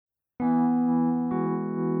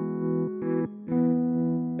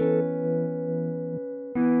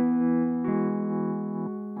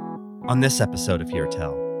On this episode of Hear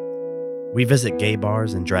Tell, we visit gay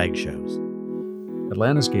bars and drag shows.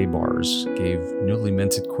 Atlanta's gay bars gave newly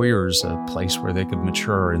minted queers a place where they could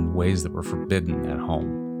mature in ways that were forbidden at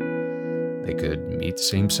home. They could meet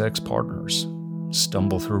same-sex partners,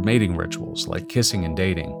 stumble through mating rituals like kissing and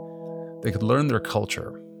dating. They could learn their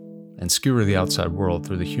culture and skewer the outside world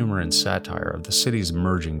through the humor and satire of the city's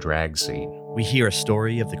emerging drag scene. We hear a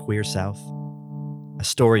story of the queer South, a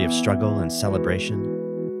story of struggle and celebration,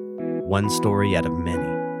 one story out of many,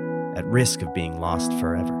 at risk of being lost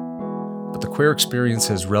forever. But the queer experience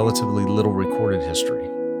has relatively little recorded history,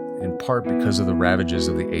 in part because of the ravages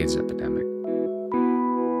of the AIDS epidemic.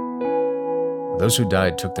 Those who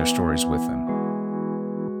died took their stories with them.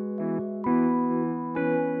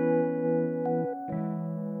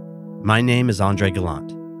 My name is Andre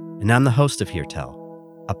Gallant, and I'm the host of Hear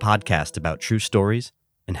Tell, a podcast about true stories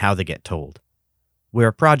and how they get told. We're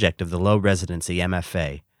a project of the Low Residency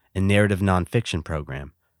MFA and Narrative Nonfiction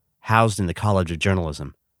program, housed in the College of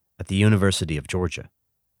Journalism at the University of Georgia.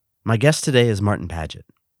 My guest today is Martin Padgett,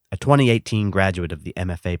 a 2018 graduate of the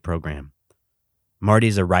MFA program.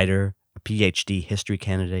 Marty's a writer, a PhD history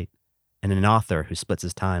candidate, and an author who splits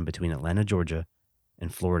his time between Atlanta, Georgia,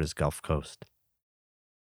 and Florida's Gulf Coast.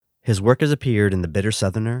 His work has appeared in The Bitter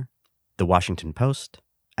Southerner, The Washington Post,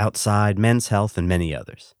 Outside, Men's Health, and many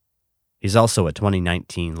others. He's also a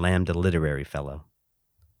 2019 Lambda Literary Fellow.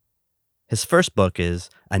 His first book is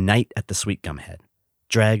A Night at the Sweet Gum Head,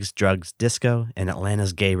 Drags, Drugs, Disco, and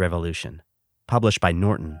Atlanta's Gay Revolution, published by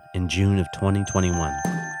Norton in June of 2021.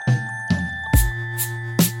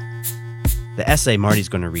 The essay Marty's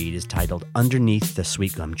going to read is titled Underneath the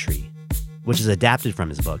Sweet Gum Tree, which is adapted from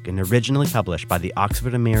his book and originally published by the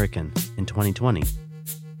Oxford American in 2020.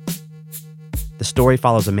 The story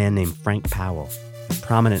follows a man named Frank Powell, a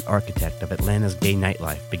prominent architect of Atlanta's gay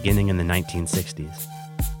nightlife beginning in the 1960s.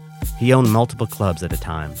 He owned multiple clubs at a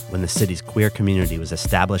time when the city's queer community was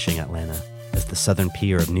establishing Atlanta as the southern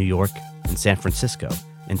peer of New York and San Francisco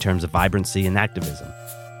in terms of vibrancy and activism.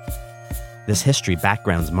 This history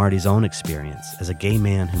backgrounds Marty's own experience as a gay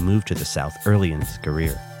man who moved to the South early in his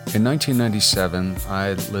career. In 1997,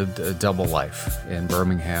 I lived a double life in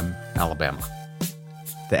Birmingham, Alabama.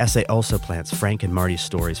 The essay also plants Frank and Marty's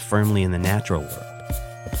stories firmly in the natural world,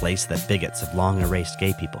 a place that bigots have long erased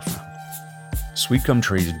gay people from. Sweet gum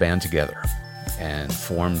trees band together and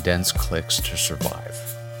form dense cliques to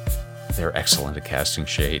survive. They're excellent at casting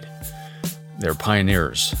shade. They're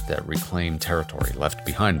pioneers that reclaim territory left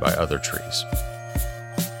behind by other trees.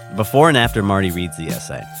 Before and after Marty reads the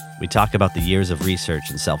essay, we talk about the years of research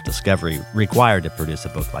and self-discovery required to produce a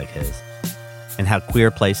book like his, and how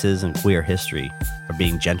queer places and queer history are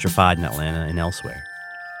being gentrified in Atlanta and elsewhere.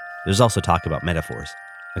 There's also talk about metaphors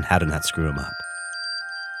and how to not screw them up.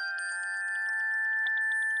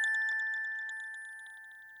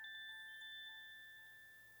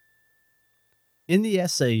 In the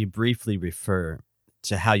essay, you briefly refer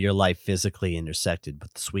to how your life physically intersected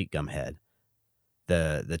with the Sweet Gum Head,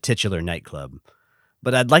 the titular nightclub.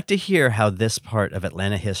 But I'd like to hear how this part of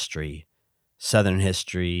Atlanta history, Southern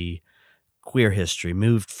history, queer history,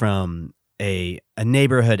 moved from a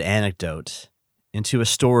neighborhood anecdote into a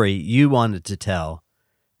story you wanted to tell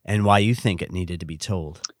and why you think it needed to be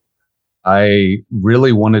told. I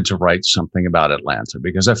really wanted to write something about Atlanta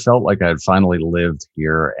because I felt like I had finally lived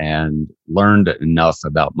here and learned enough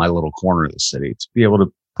about my little corner of the city to be able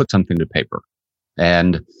to put something to paper.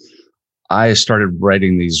 And I started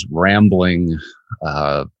writing these rambling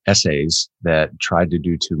essays that tried to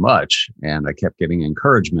do too much. And I kept getting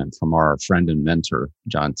encouragement from our friend and mentor,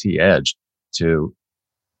 John T. Edge, to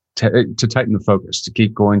tighten the focus, to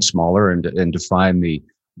keep going smaller and to find the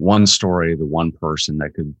one story, the one person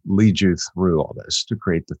that could lead you through all this to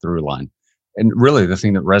create the through line. And really the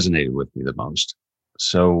thing that resonated with me the most.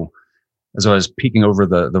 So as I was peeking over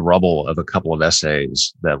the rubble of a couple of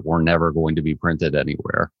essays that were never going to be printed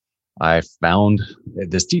anywhere, I found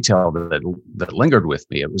this detail that lingered with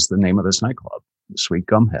me. It was the name of this nightclub, Sweet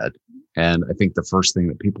Gum Head. And I think the first thing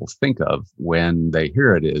that people think of when they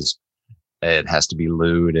hear it is it has to be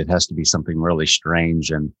lewd. It has to be something really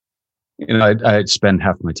strange. And I spend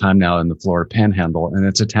half my time now in the Florida Panhandle, and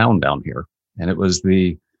it's a town down here. And it was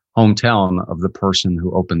the hometown of the person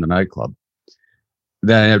who opened the nightclub.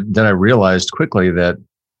 Then I realized quickly that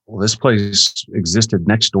this place existed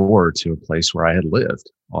next door to a place where I had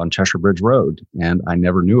lived on Cheshire Bridge Road. And I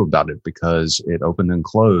never knew about it because it opened and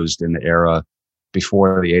closed in the era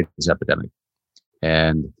before the AIDS epidemic.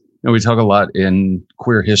 And we talk a lot in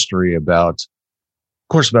queer history about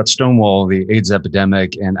course, about Stonewall, the AIDS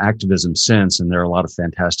epidemic, and activism since. And there are a lot of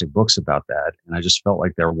fantastic books about that. And I just felt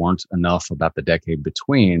like there weren't enough about the decade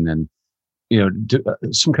between. And,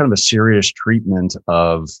 some kind of a serious treatment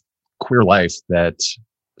of queer life that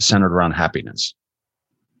centered around happiness.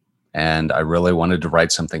 And I really wanted to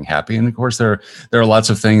write something happy. And of course, there are lots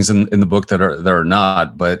of things in the book that are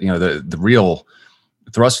not. But the real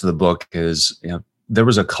thrust of the book is there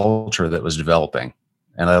was a culture that was developing,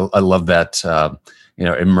 and I love that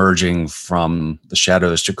emerging from the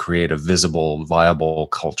shadows to create a visible, viable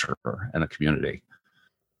culture and a community.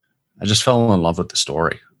 I just fell in love with the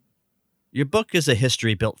story. Your book is a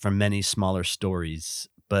history built from many smaller stories,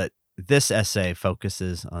 but this essay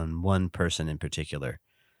focuses on one person in particular,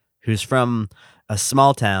 who's from a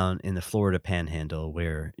small town in the Florida Panhandle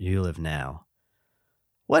where you live now.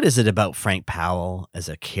 What is it about Frank Powell as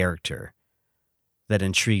a character that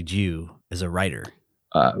intrigued you as a writer?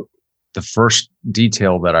 The first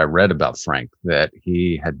detail that I read about Frank, that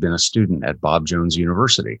he had been a student at Bob Jones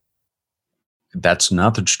University. That's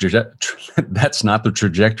not the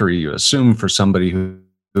trajectory you assume for somebody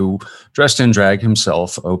who dressed in drag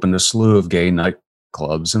himself, opened a slew of gay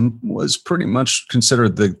nightclubs, and was pretty much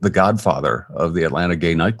considered the godfather of the Atlanta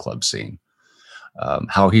gay nightclub scene.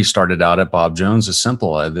 How he started out at Bob Jones is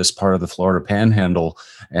simple. This part of the Florida Panhandle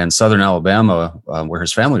and Southern Alabama, where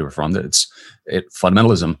his family were from, it's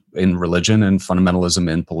fundamentalism in religion and fundamentalism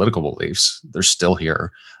in political beliefs. They're still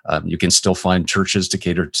here. You can still find churches to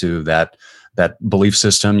cater to that belief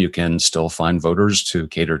system. You can still find voters to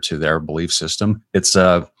cater to their belief system. It's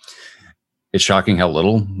shocking how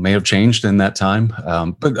little may have changed in that time.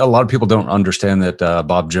 But a lot of people don't understand that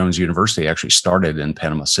Bob Jones University actually started in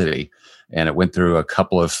Panama City, and it went through a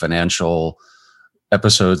couple of financial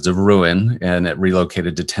episodes of ruin, and it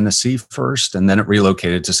relocated to Tennessee first, and then it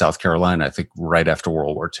relocated to South Carolina, I think right after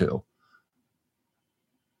World War II.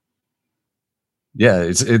 Yeah,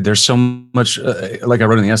 there's so much, like I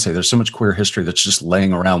wrote in the essay, there's so much queer history that's just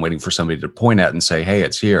laying around waiting for somebody to point at and say, hey,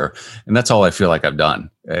 it's here. And that's all I feel like I've done.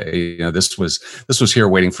 This was here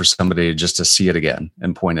waiting for somebody just to see it again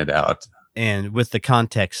and point it out. And with the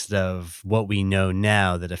context of what we know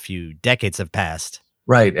now that a few decades have passed.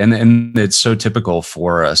 Right. And it's so typical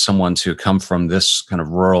for someone to come from this kind of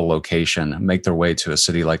rural location, make their way to a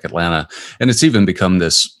city like Atlanta. And it's even become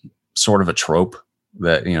this sort of a trope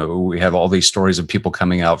that, we have all these stories of people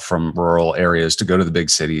coming out from rural areas to go to the big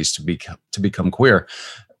cities to become queer.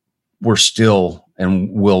 We're still, and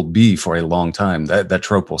will be for a long time, that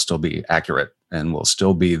trope will still be accurate and will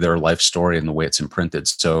still be their life story and the way it's imprinted.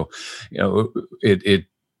 So,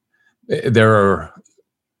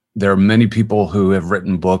 there are many people who have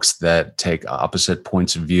written books that take opposite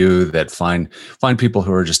points of view, that find people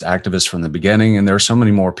who are just activists from the beginning. And there are so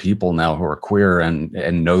many more people now who are queer and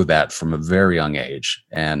know that from a very young age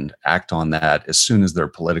and act on that as soon as they're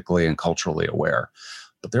politically and culturally aware.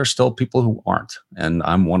 But there are still people who aren't, and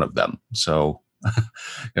I'm one of them. So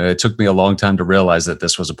it took me a long time to realize that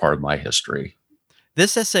this was a part of my history.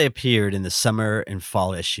 This essay appeared in the summer and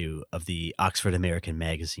fall issue of the Oxford American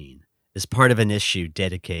magazine as part of an issue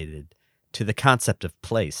dedicated to the concept of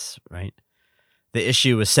place, right? The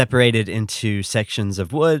issue was separated into sections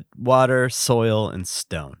of wood, water, soil, and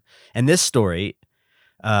stone. And this story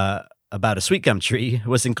about a sweet gum tree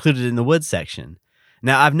was included in the wood section.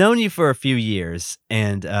 Now, I've known you for a few years,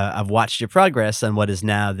 and I've watched your progress on what is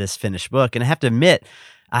now this finished book, and I have to admit,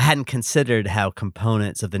 I hadn't considered how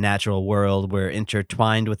components of the natural world were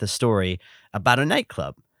intertwined with a story about a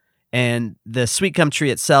nightclub. And the sweet gum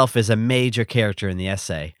tree itself is a major character in the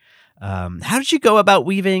essay. How did you go about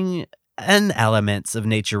weaving elements of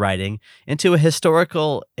nature writing into a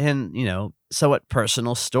historical and, somewhat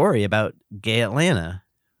personal story about gay Atlanta?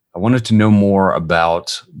 I wanted to know more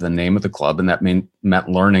about the name of the club, and that meant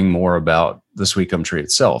learning more about the sweet gum tree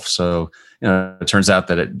itself. So, it turns out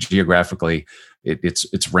that geographically,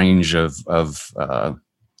 its range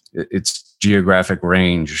its geographic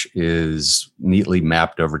range is neatly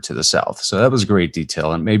mapped over to the south. So that was a great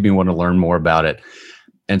detail, and made me want to learn more about it.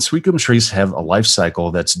 And sweet gum trees have a life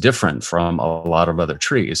cycle that's different from a lot of other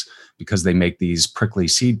trees because they make these prickly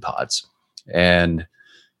seed pods. And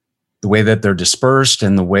the way that they're dispersed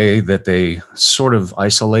and the way that they sort of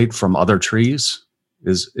isolate from other trees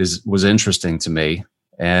was interesting to me.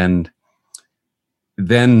 And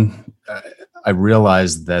then I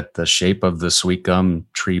realized that the shape of the sweet gum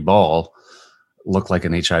tree ball looked like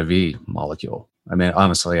an HIV molecule. I mean,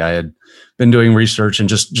 honestly, I had been doing research and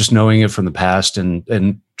just knowing it from the past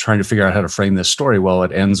and trying to figure out how to frame this story. Well,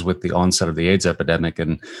 it ends with the onset of the AIDS epidemic.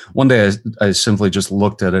 And one day I simply just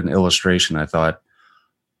looked at an illustration. I thought,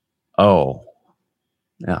 oh,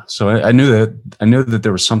 Yeah. So I knew that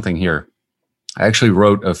there was something here. I actually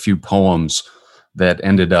wrote a few poems that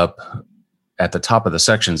ended up at the top of the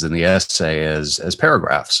sections in the essay as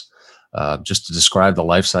paragraphs, just to describe the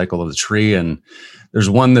life cycle of the tree. And there's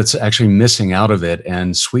one that's actually missing out of it.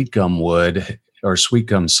 And sweet gum wood or sweet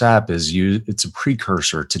gum sap is used. It's a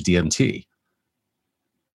precursor to DMT.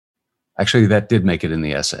 Actually, that did make it in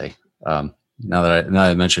the essay. Now that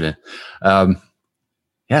I mention it.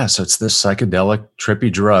 Yeah, so it's this psychedelic, trippy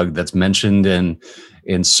drug that's mentioned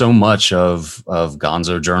in so much of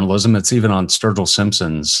gonzo journalism. It's even on Sturgill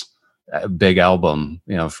Simpson's big album,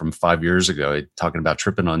 from 5 years ago, talking about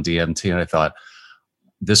tripping on DMT. And I thought,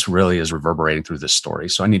 this really is reverberating through this story.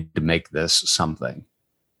 So I need to make this something.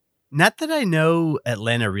 Not that I know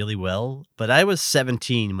Atlanta really well, but I was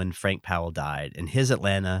 17 when Frank Powell died, and his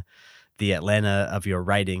Atlanta, the Atlanta of your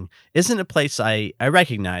writing, isn't a place I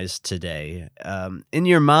recognize today. In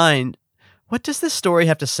your mind, what does this story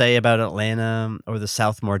have to say about Atlanta or the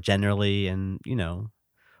South more generally, and,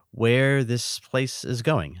 where this place is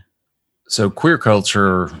going? So queer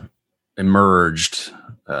culture emerged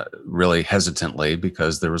really hesitantly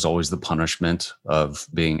because there was always the punishment of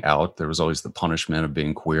being out. There was always the punishment of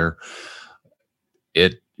being queer.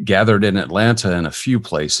 It gathered in Atlanta in a few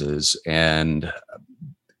places, and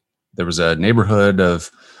there was a neighborhood of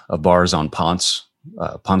bars on Ponce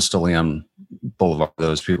de Leon Boulevard.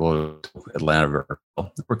 Those people, Atlanta, were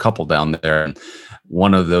a couple down there. And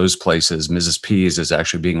one of those places, Mrs. P's, is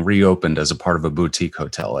actually being reopened as a part of a boutique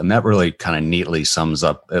hotel. And that really kind of neatly sums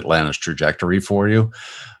up Atlanta's trajectory for you.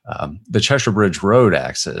 The Cheshire Bridge Road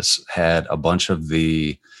axis had a bunch of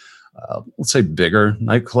the, let's say, bigger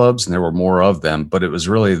nightclubs, and there were more of them. But it was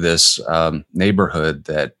really this neighborhood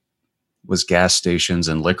that was gas stations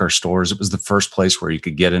and liquor stores. It was the first place where you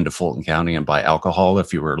could get into Fulton County and buy alcohol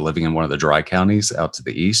if you were living in one of the dry counties out to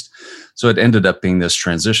the east. So it ended up being this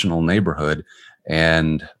transitional neighborhood.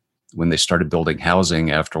 And when they started building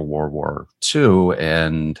housing after World War II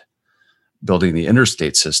and building the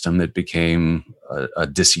interstate system, it became a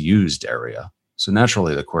disused area. So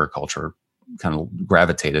naturally, the queer culture kind of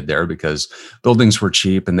gravitated there because buildings were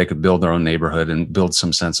cheap and they could build their own neighborhood and build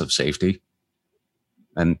some sense of safety.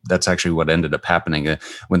 And that's actually what ended up happening.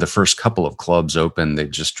 When the first couple of clubs opened, they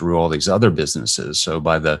just drew all these other businesses. So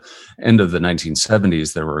by the end of the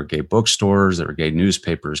 1970s, there were gay bookstores, there were gay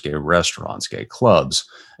newspapers, gay restaurants, gay clubs,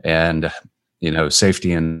 and,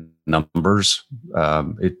 safety in numbers.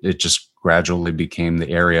 It just gradually became the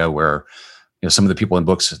area where, some of the people in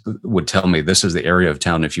books would tell me this is the area of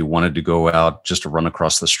town. If you wanted to go out just to run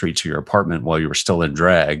across the street to your apartment while you were still in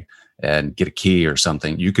drag and get a key or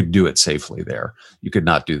something, you could do it safely there. You could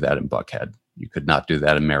not do that in Buckhead. You could not do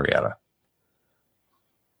that in Marietta.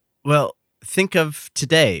 Well, think of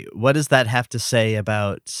today. What does that have to say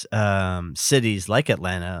about cities like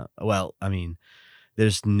Atlanta? Well, I mean,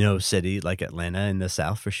 there's no city like Atlanta in the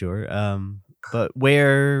South for sure. But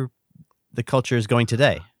where the culture is going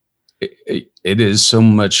today? It is so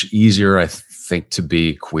much easier, I think, to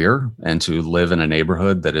be queer and to live in a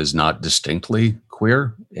neighborhood that is not distinctly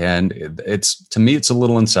queer. And to me, it's a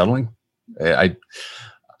little unsettling.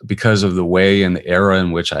 Because of the way and the era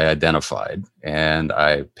in which I identified, and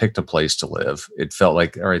I picked a place to live, it felt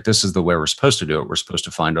like, all right, this is the way we're supposed to do it. We're supposed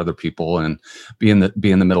to find other people and be in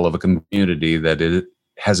the middle of a community that it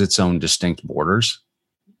has its own distinct borders,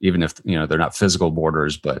 even if they're not physical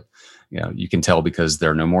borders, but you can tell because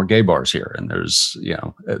there are no more gay bars here, and there's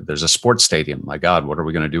a sports stadium. My God, what are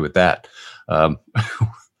we going to do with that?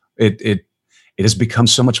 It has become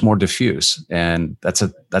so much more diffuse, and that's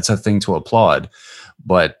a thing to applaud.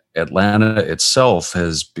 But Atlanta itself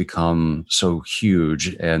has become so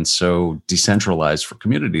huge and so decentralized for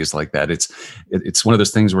communities like that. It's one of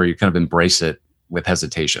those things where you kind of embrace it with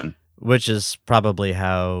hesitation. Which is probably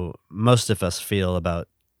how most of us feel about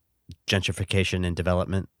gentrification and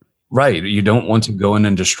development. Right. You don't want to go in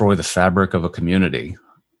and destroy the fabric of a community,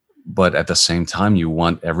 but at the same time, you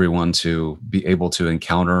want everyone to be able to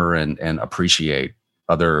encounter and appreciate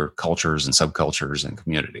other cultures and subcultures and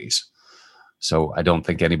communities. So I don't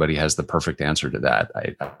think anybody has the perfect answer to that.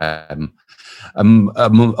 I'm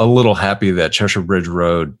a little happy that Cheshire Bridge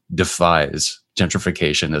Road defies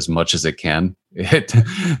gentrification as much as it can.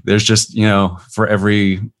 There's just, for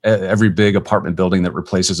every big apartment building that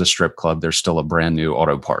replaces a strip club, there's still a brand new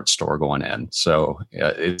auto parts store going in. So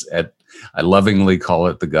I lovingly call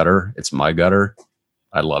it the gutter. It's my gutter.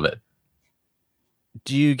 I love it.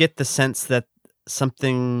 Do you get the sense that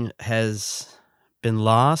something has been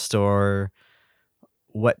lost, or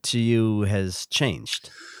what to you has changed?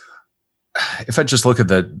 If I just look at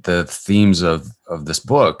the themes of this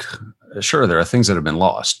book, sure, there are things that have been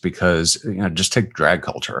lost because, just take drag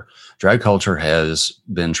culture. Drag culture has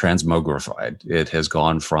been transmogrified. It has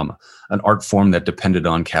gone from an art form that depended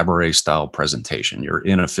on cabaret style presentation. You're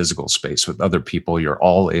in a physical space with other people. You're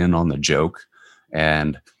all in on the joke,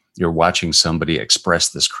 and you're watching somebody express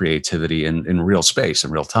this creativity in real space,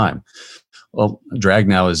 in real time. Well, drag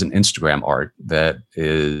now is an Instagram art that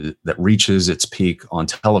reaches its peak on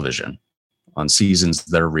television, on seasons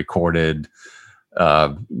that are recorded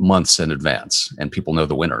months in advance, and people know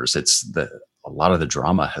the winners. A lot of the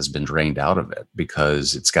drama has been drained out of it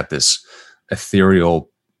because it's got this ethereal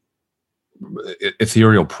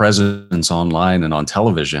presence online and on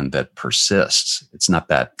television that persists. It's not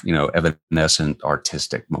that, evanescent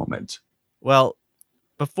artistic moment. Well,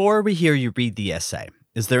 before we hear you read the essay,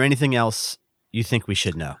 is there anything else you think we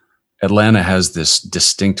should know? Atlanta has this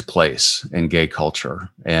distinct place in gay culture.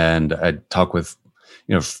 And I talk with,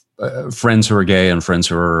 friends who are gay and friends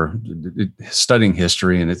who are studying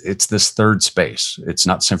history. And it's this third space. It's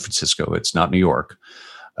not San Francisco. It's not New York.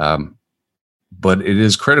 But it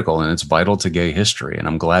is critical and it's vital to gay history. And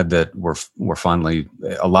I'm glad that we're finally,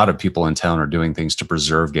 a lot of people in town are doing things to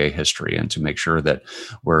preserve gay history and to make sure that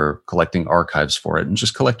we're collecting archives for it and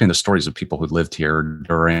just collecting the stories of people who lived here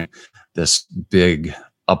during this big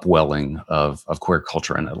upwelling of queer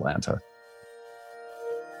culture in Atlanta.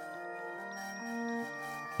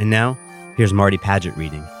 And now, here's Marty Paget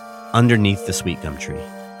reading Underneath the Sweet Gum Tree.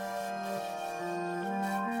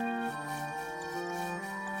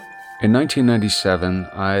 In 1997,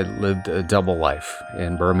 I lived a double life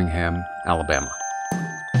in Birmingham, Alabama.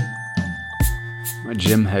 My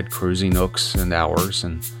gym had cruisy nooks and hours,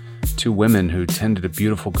 and 2 women who tended a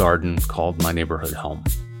beautiful garden called my neighborhood home.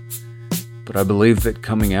 But I believed that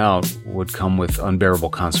coming out would come with unbearable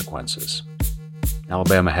consequences.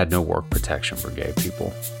 Alabama had no work protection for gay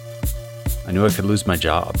people. I knew I could lose my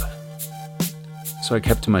job. So I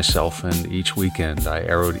kept to myself, and each weekend I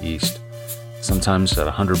arrowed east, sometimes at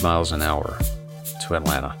 100 miles an hour, to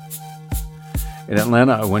Atlanta. In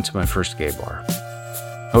Atlanta, I went to my first gay bar,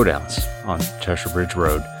 Hoedowns, on Cheshire Bridge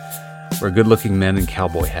Road, where good-looking men in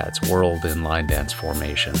cowboy hats whirled in line dance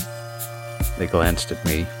formation. They glanced at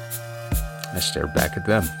me. I stared back at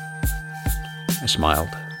them. I smiled.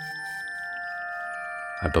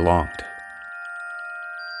 I belonged.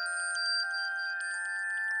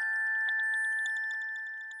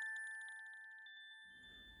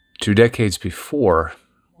 Two decades before,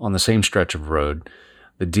 on the same stretch of road,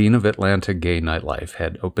 the dean of Atlanta gay nightlife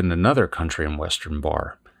had opened another country and western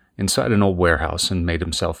bar inside an old warehouse and made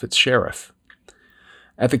himself its sheriff.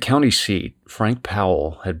 At the county seat, Frank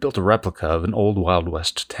Powell had built a replica of an old Wild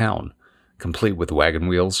West town, complete with wagon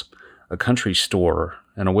wheels, a country store,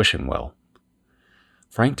 and a wishing well.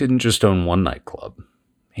 Frank didn't just own one nightclub.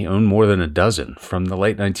 He owned more than a dozen from the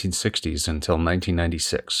late 1960s until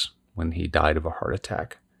 1996, when he died of a heart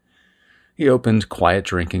attack. He opened quiet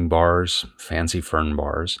drinking bars, fancy fern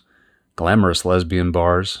bars, glamorous lesbian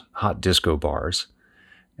bars, hot disco bars,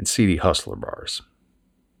 and seedy hustler bars.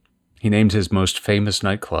 He named his most famous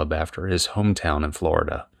nightclub after his hometown in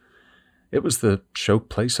Florida. It was the choke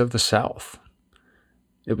place of the South.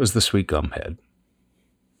 It was the Sweet Gum Head.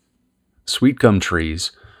 Sweet gum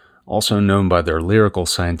trees, also known by their lyrical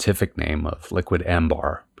scientific name of liquid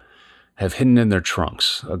ambar, have hidden in their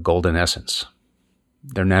trunks a golden essence.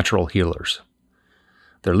 They're natural healers.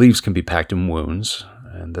 Their leaves can be packed in wounds,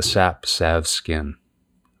 and the sap salves skin.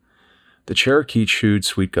 The Cherokee chewed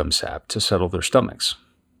sweet gum sap to settle their stomachs.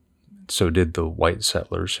 So did the white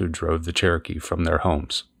settlers who drove the Cherokee from their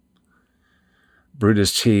homes. Brewed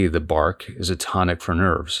as tea, the bark is a tonic for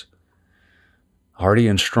nerves. Hardy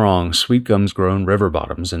and strong, sweet gums grow in river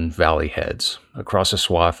bottoms and valley heads across a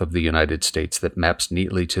swath of the United States that maps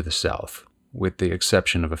neatly to the south, with the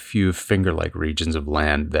exception of a few finger-like regions of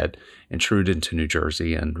land that intrude into New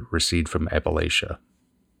Jersey and recede from Appalachia.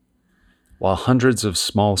 While hundreds of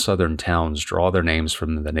small southern towns draw their names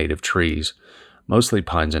from the native trees, mostly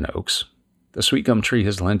pines and oaks, the sweet gum tree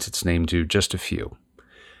has lent its name to just a few,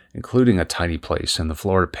 including a tiny place in the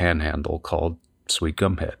Florida Panhandle called Sweet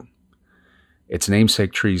Gum Head. Its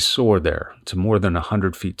namesake trees soar there to more than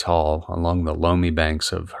 100 feet tall along the loamy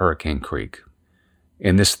banks of Hurricane Creek.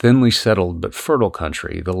 In this thinly settled but fertile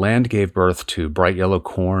country, the land gave birth to bright yellow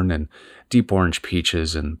corn and deep orange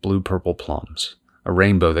peaches and blue-purple plums, a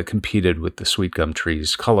rainbow that competed with the sweet gum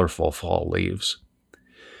tree's colorful fall leaves.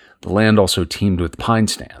 The land also teemed with pine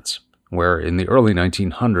stands, where in the early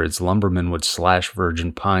 1900s, lumbermen would slash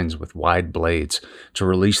virgin pines with wide blades to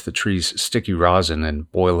release the tree's sticky rosin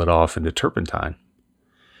and boil it off into turpentine.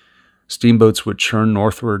 Steamboats would churn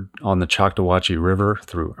northward on the Choctawhatchee River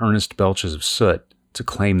through earnest belches of soot to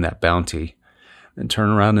claim that bounty, then turn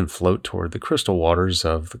around and float toward the crystal waters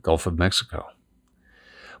of the Gulf of Mexico.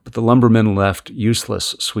 But the lumbermen left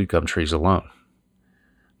useless sweet gum trees alone.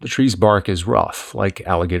 The tree's bark is rough, like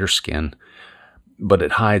alligator skin, but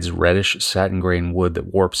it hides reddish satin-grain wood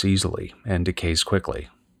that warps easily and decays quickly.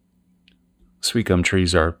 Sweet gum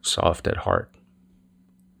trees are soft at heart.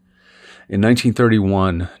 In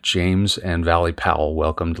 1931, James and Valley Powell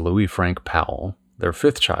welcomed Louis Frank Powell, their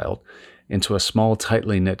fifth child, into a small,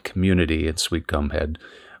 tightly knit community in Sweet Gum Head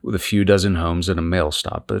with a few dozen homes and a mail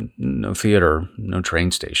stop, but no theater, no train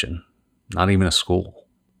station, not even a school.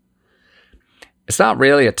 "It's not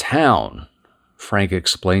really a town," Frank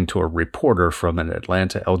explained to a reporter from an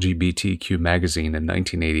Atlanta LGBTQ magazine in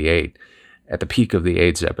 1988 at the peak of the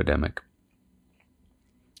AIDS epidemic.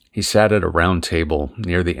 He sat at a round table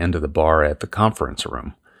near the end of the bar at the conference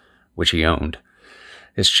room, which he owned.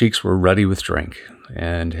 His cheeks were ruddy with drink,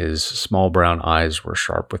 and his small brown eyes were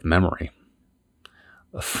sharp with memory.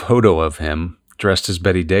 A photo of him, dressed as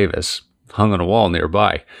Betty Davis, hung on a wall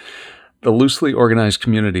nearby. The loosely organized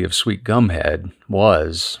community of Sweet Gum Head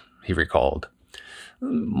was, he recalled,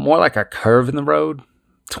 more like a curve in the road.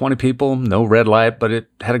 20 people, no red light, but it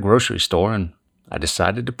had a grocery store, and I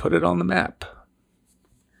decided to put it on the map.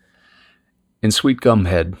 In Sweet Gum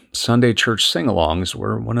Head, Sunday church sing-alongs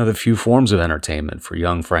were one of the few forms of entertainment for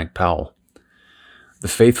young Frank Powell. The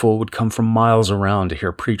faithful would come from miles around to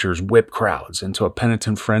hear preachers whip crowds into a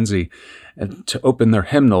penitent frenzy and to open their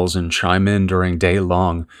hymnals and chime in during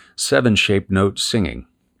day-long, 7-shaped note singing.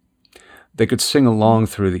 They could sing along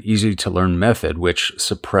through the easy-to-learn method which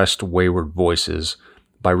suppressed wayward voices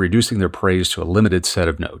by reducing their praise to a limited set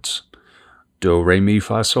of notes. Do, re, mi,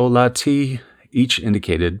 fa, sol, la, ti, each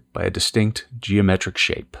indicated by a distinct geometric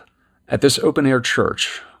shape. At this open-air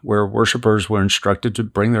church, where worshipers were instructed to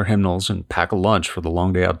bring their hymnals and pack a lunch for the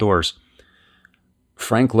long day outdoors,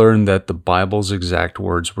 Frank learned that the Bible's exact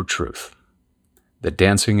words were truth, that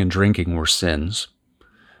dancing and drinking were sins,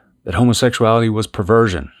 that homosexuality was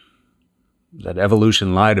perversion, that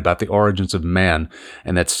evolution lied about the origins of man,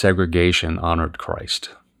 and that segregation honored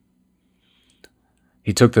Christ.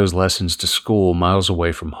 He took those lessons to school miles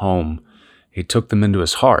away from home. He took them into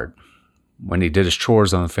his heart when he did his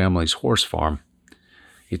chores on the family's horse farm.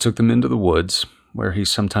 He took them into the woods, where he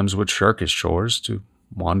sometimes would shirk his chores to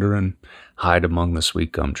wander and hide among the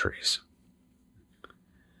sweet gum trees.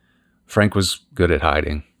 Frank was good at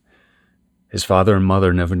hiding. His father and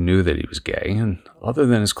mother never knew that he was gay, and other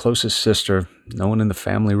than his closest sister, no one in the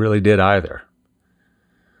family really did either.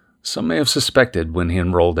 Some may have suspected when he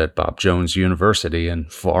enrolled at Bob Jones University in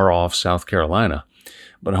far-off South Carolina,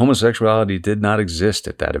 but homosexuality did not exist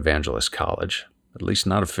at that evangelist college, at least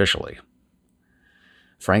not officially.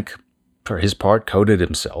 Frank, for his part, coded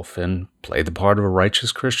himself and played the part of a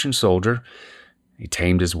righteous Christian soldier. He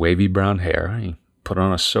tamed his wavy brown hair, he put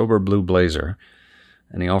on a sober blue blazer,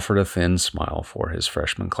 and he offered a thin smile for his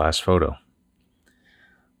freshman class photo.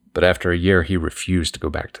 But after a year, he refused to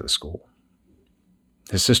go back to the school.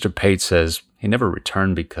 His sister Pate says he never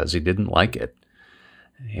returned because he didn't like it.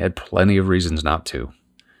 He had plenty of reasons not to.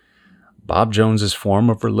 Bob Jones's form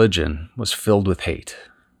of religion was filled with hate,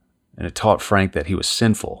 and it taught Frank that he was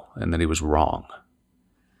sinful and that he was wrong.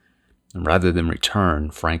 And rather than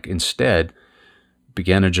return, Frank instead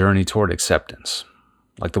began a journey toward acceptance,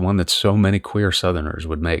 like the one that so many queer Southerners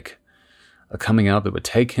would make, a coming out that would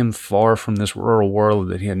take him far from this rural world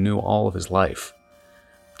that he had knew all of his life,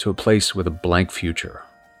 to a place with a blank future,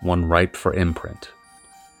 one ripe for imprint.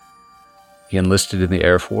 He enlisted in the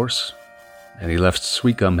Air Force, and he left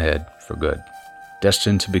Sweet Gum Head for good,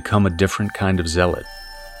 destined to become a different kind of zealot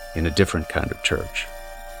in a different kind of church.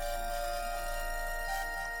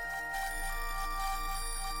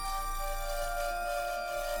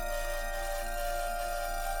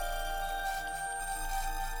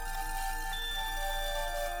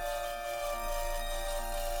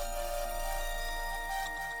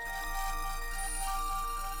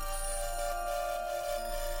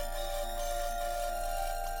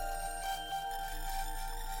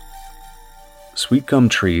 Sweet gum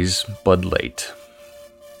trees bud late,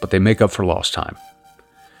 but they make up for lost time.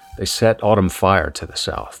 They set autumn fire to the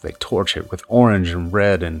south. They torch it with orange and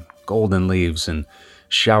red and golden leaves and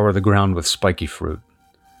shower the ground with spiky fruit.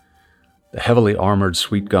 The heavily armored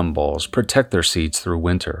sweet gum balls protect their seeds through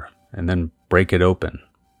winter and then break it open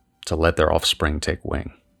to let their offspring take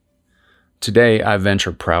wing. Today, I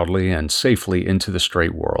venture proudly and safely into the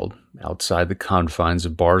straight world, outside the confines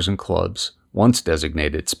of bars and clubs, once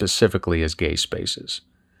designated specifically as gay spaces.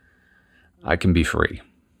 I can be free.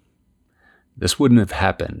 This wouldn't have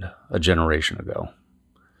happened a generation ago.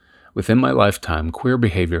 Within my lifetime, queer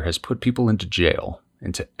behavior has put people into jail,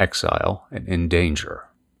 into exile, and in danger.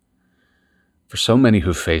 For so many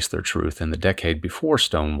who faced their truth in the decade before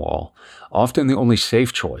Stonewall, often the only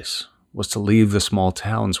safe choice was to leave the small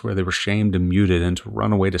towns where they were shamed and muted and to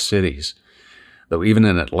run away to cities. Though even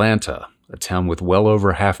in Atlanta, a town with well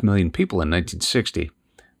over 500,000 people in 1960,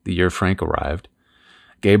 the year Frank arrived,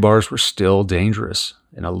 gay bars were still dangerous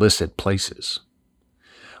and illicit places.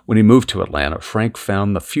 When he moved to Atlanta, Frank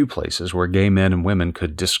found the few places where gay men and women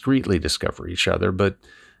could discreetly discover each other, but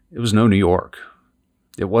it was no New York.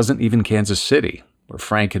 It wasn't even Kansas City, where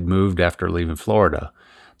Frank had moved after leaving Florida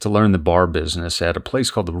to learn the bar business at a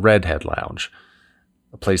place called the Redhead Lounge,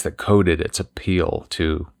 a place that coded its appeal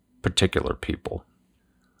to particular people.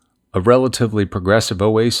 A relatively progressive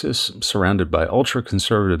oasis surrounded by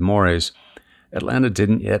ultra-conservative mores, Atlanta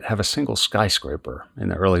didn't yet have a single skyscraper in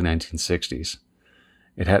the early 1960s.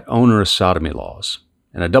 It had onerous sodomy laws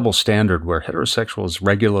and a double standard where heterosexuals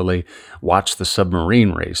regularly watched the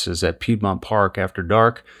submarine races at Piedmont Park after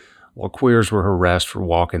dark, while queers were harassed for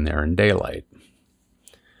walking there in daylight.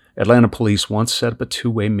 Atlanta police once set up a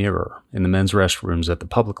two-way mirror in the men's restrooms at the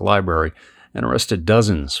public library and arrested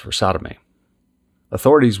dozens for sodomy.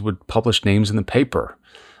 Authorities would publish names in the paper,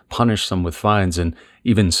 punish some with fines, and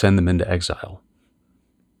even send them into exile.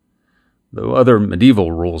 Though other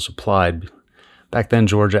medieval rules applied, back then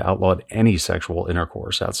Georgia outlawed any sexual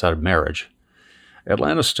intercourse outside of marriage.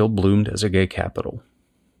 Atlanta still bloomed as a gay capital.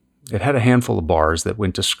 It had a handful of bars that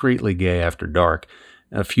went discreetly gay after dark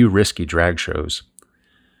and a few risky drag shows.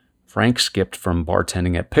 Frank skipped from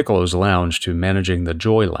bartending at Piccolo's Lounge to managing the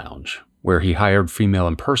Joy Lounge, where he hired female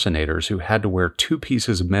impersonators who had to wear 2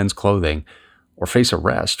 pieces of men's clothing or face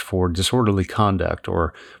arrest for disorderly conduct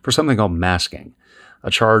or for something called masking, a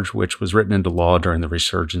charge which was written into law during the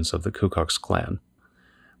resurgence of the Ku Klux Klan.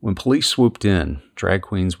 When police swooped in, drag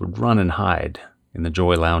queens would run and hide in the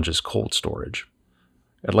Joy Lounge's cold storage.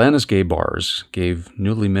 Atlanta's gay bars gave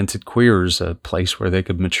newly minted queers a place where they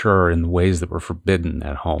could mature in ways that were forbidden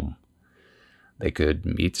at home. They could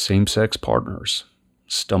meet same-sex partners,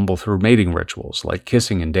 stumble through mating rituals like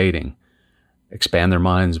kissing and dating, expand their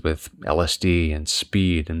minds with LSD and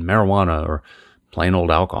speed and marijuana or plain old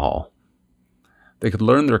alcohol. They could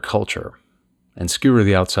learn their culture and skewer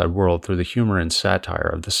the outside world through the humor and satire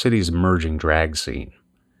of the city's emerging drag scene.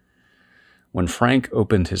 When Frank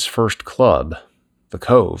opened his first club, The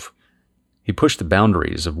Cove, he pushed the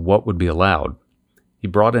boundaries of what would be allowed. He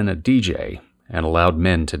brought in a DJ and allowed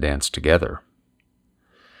men to dance together.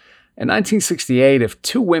 In 1968, if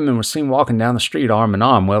 2 women were seen walking down the street arm in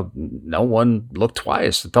arm, well, no one looked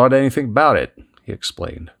twice or thought anything about it, he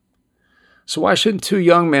explained. So why shouldn't 2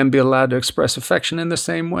 young men be allowed to express affection in the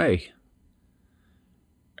same way?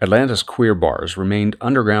 Atlanta's queer bars remained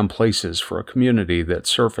underground places for a community that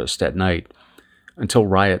surfaced at night until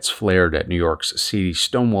riots flared at New York's seedy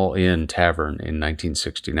Stonewall Inn Tavern in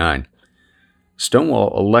 1969.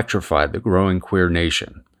 Stonewall electrified the growing queer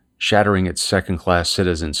nation, shattering its second-class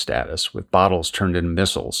citizen status with bottles turned into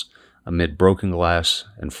missiles amid broken glass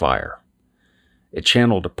and fire. It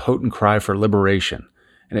channeled a potent cry for liberation,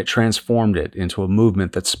 and it transformed it into a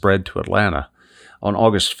movement that spread to Atlanta. On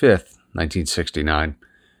August 5th, 1969,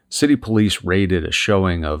 city police raided a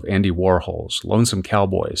showing of Andy Warhol's Lonesome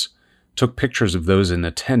Cowboys, took pictures of those in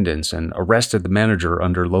attendance, and arrested the manager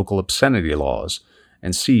under local obscenity laws,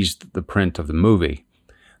 and seized the print of the movie.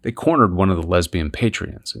 They cornered one of the lesbian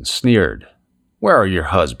patrons and sneered, "Where are your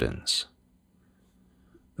husbands?"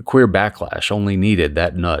 The queer backlash only needed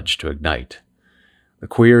that nudge to ignite. The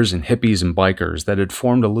queers and hippies and bikers that had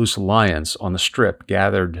formed a loose alliance on the Strip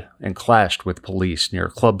gathered and clashed with police near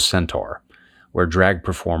Club Centaur, where drag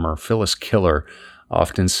performer Phyllis Killer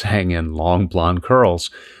often sang in long blonde curls,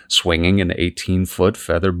 swinging an 18-foot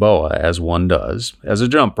feather boa, as one does, as a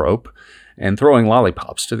jump rope, and throwing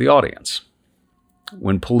lollipops to the audience.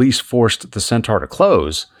 When police forced the Centaur to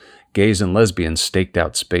close, gays and lesbians staked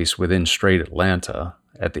out space within straight Atlanta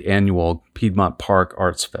at the annual Piedmont Park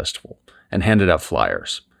Arts Festival and handed out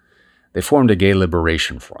flyers. They formed a gay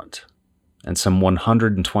liberation front, and some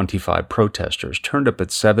 125 protesters turned up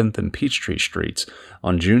at 7th and Peachtree Streets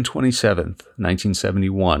on June 27,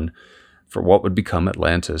 1971, for what would become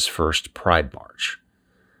Atlanta's first Pride March.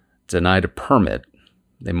 Denied a permit,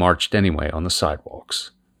 they marched anyway on the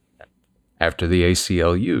sidewalks, after the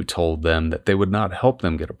ACLU told them that they would not help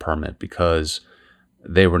them get a permit because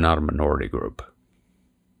they were not a minority group.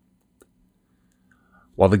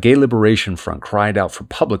 While the Gay Liberation Front cried out for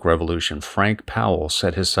public revolution, Frank Powell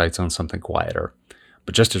set his sights on something quieter,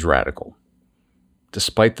 but just as radical.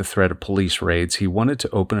 Despite the threat of police raids, he wanted to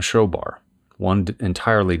open a show bar, one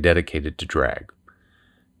entirely dedicated to drag.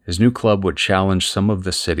 His new club would challenge some of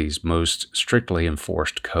the city's most strictly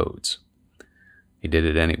enforced codes. He did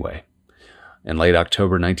it anyway. In late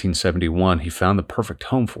October 1971, he found the perfect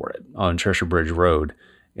home for it on Cheshire Bridge Road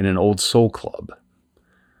in an old soul club.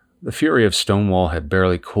 The fury of Stonewall had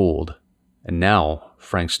barely cooled, and now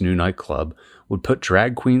Frank's new nightclub would put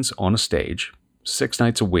drag queens on a stage 6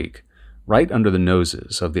 nights a week, right under the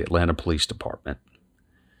noses of the Atlanta Police Department.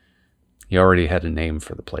 He already had a name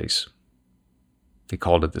for the place. He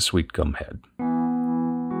called it the Sweet Gum Head.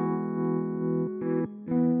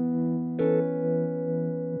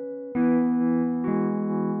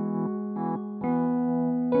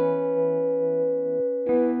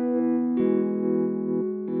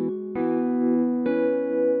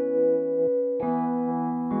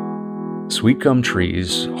 Sweet gum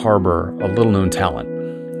trees harbor a little-known talent.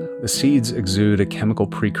 The seeds exude a chemical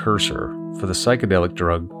precursor for the psychedelic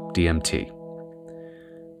drug DMT.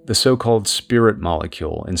 The so-called spirit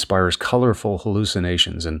molecule inspires colorful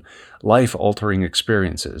hallucinations and life-altering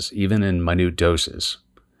experiences, even in minute doses.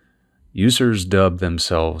 Users dub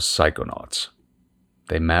themselves psychonauts.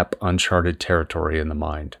 They map uncharted territory in the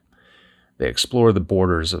mind. They explore the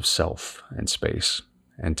borders of self and space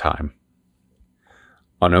and time.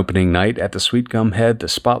 On opening night at the Sweet Gum Head, the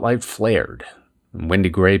spotlight flared. Wendy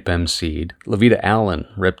Grape emceed, Levita Allen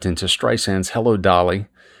ripped into Streisand's Hello Dolly,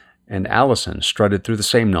 and Allison strutted through the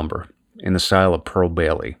same number in the style of Pearl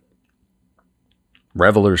Bailey.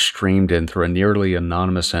 Revelers streamed in through a nearly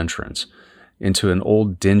anonymous entrance into an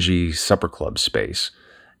old dingy supper club space.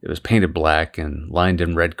 It was painted black and lined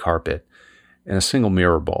in red carpet, and a single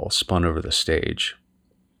mirror ball spun over the stage.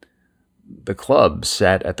 The club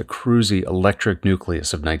sat at the cruisy electric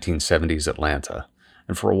nucleus of 1970s Atlanta,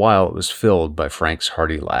 and for a while it was filled by Frank's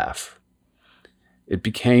hearty laugh. It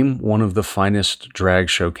became one of the finest drag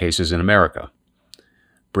showcases in America.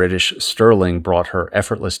 British Sterling brought her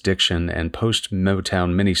effortless diction and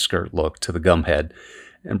post-Motown miniskirt look to the Gumhead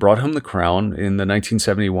and brought home the crown in the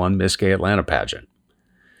 1971 Miss Gay Atlanta pageant.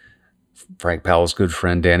 Frank Powell's good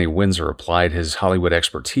friend Danny Windsor applied his Hollywood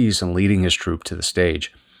expertise in leading his troupe to the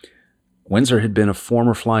stage. Windsor had been a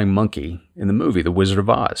former flying monkey in the movie The Wizard of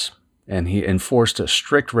Oz, and he enforced a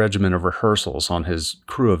strict regimen of rehearsals on his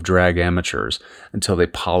crew of drag amateurs until they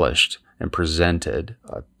polished and presented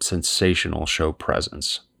a sensational show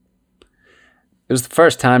presence. It was the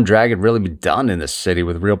first time drag had really been done in this city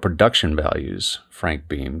with real production values, Frank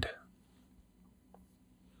beamed.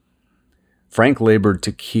 Frank labored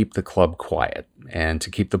to keep the club quiet and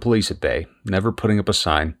to keep the police at bay, never putting up a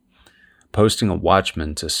sign, posting a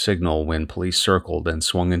watchman to signal when police circled and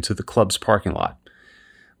swung into the club's parking lot.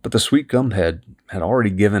 But the Sweet Gum Head had already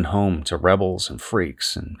given home to rebels and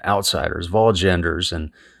freaks and outsiders of all genders,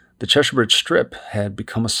 and the Cheshire Bridge Strip had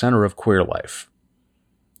become a center of queer life.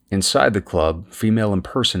 Inside the club, female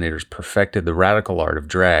impersonators perfected the radical art of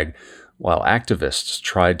drag, while activists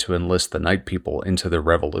tried to enlist the night people into their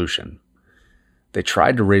revolution. They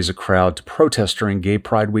tried to raise a crowd to protest during Gay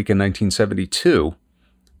Pride Week in 1972,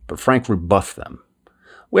 but Frank rebuffed them.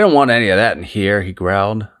 "We don't want any of that in here," he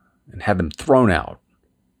growled, and had them thrown out.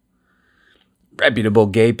 "Reputable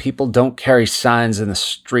gay people don't carry signs in the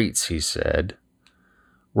streets," he said.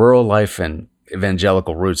 Rural life and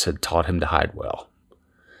evangelical roots had taught him to hide well.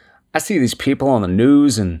 "I see these people on the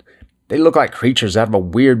news, and they look like creatures out of a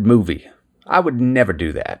weird movie. I would never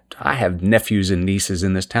do that. I have nephews and nieces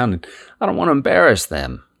in this town, and I don't want to embarrass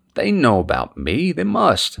them. They know about me. They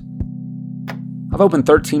must. I've opened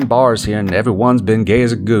 13 bars here, and everyone's been gay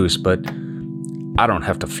as a goose, but I don't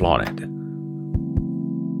have to flaunt it."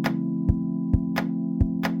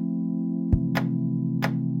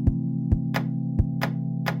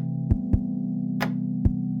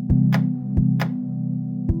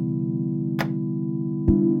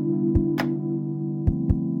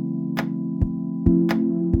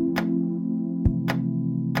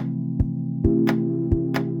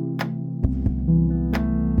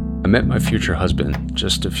 I met my future husband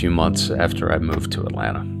just a few months after I moved to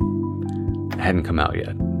Atlanta. I hadn't come out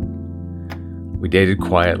yet. We dated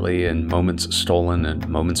quietly in moments stolen and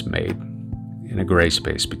moments made, in a gray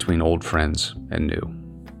space between old friends and new.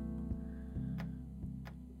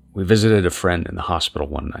 We visited a friend in the hospital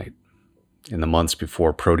one night, in the months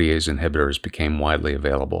before protease inhibitors became widely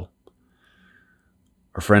available.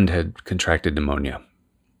 Our friend had contracted pneumonia.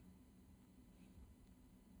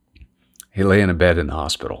 He lay in a bed in the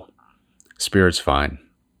hospital. Spirits fine.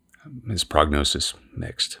 His prognosis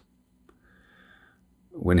mixed.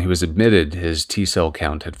 When he was admitted, his T-cell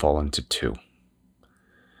count had fallen to 2.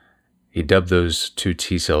 He dubbed those 2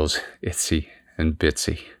 T-cells Itsy and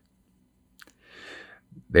Bitsy.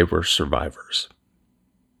 They were survivors.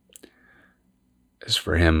 As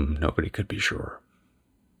for him, nobody could be sure.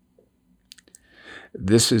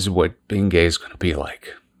 This is what being gay is going to be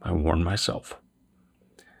like, I warned myself,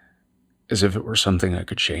 as if it were something I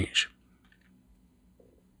could change.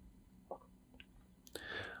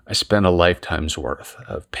 I spent a lifetime's worth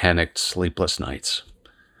of panicked, sleepless nights,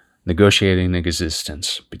 negotiating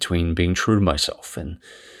existence between being true to myself and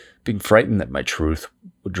being frightened that my truth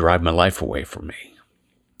would drive my life away from me,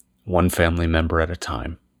 one family member at a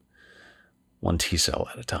time, one T-cell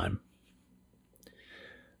at a time.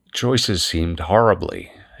 Choices seemed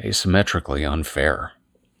horribly, asymmetrically unfair.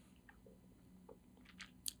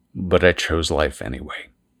 But I chose life anyway.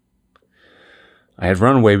 I had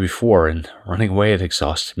run away before, and running away had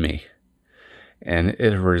exhausted me, and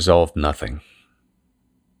it had resolved nothing.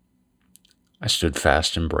 I stood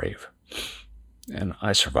fast and brave, and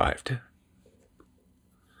I survived.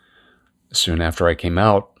 Soon after I came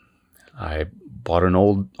out, I bought an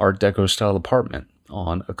old Art Deco-style apartment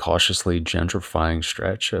on a cautiously gentrifying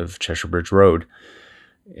stretch of Cheshire Bridge Road.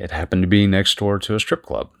 It happened to be next door to a strip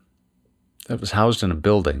club that was housed in a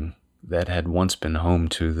building that had once been home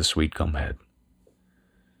to the Sweet Gum Head.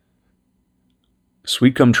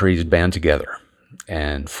 Sweet gum trees band together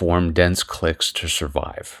and form dense cliques to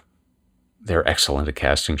survive. They're excellent at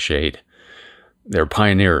casting shade. They're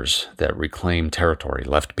pioneers that reclaim territory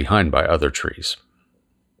left behind by other trees.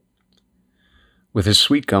 With his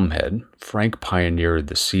Sweet Gum Head, Frank pioneered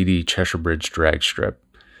the seedy Cheshire Bridge drag strip.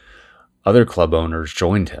 Other club owners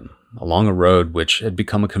joined him along a road which had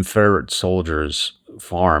become a Confederate soldiers'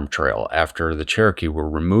 farm trail after the Cherokee were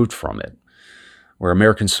removed from it, where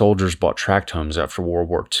American soldiers bought tract homes after World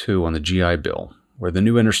War II on the GI Bill, where the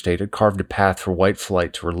new interstate had carved a path for white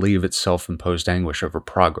flight to relieve its self-imposed anguish over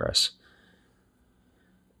progress.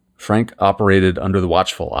 Frank operated under the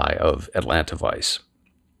watchful eye of Atlanta Vice.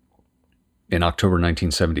 In October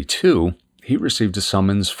 1972, he received a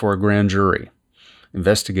summons for a grand jury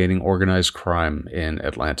investigating organized crime in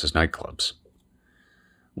Atlanta's nightclubs.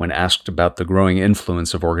 When asked about the growing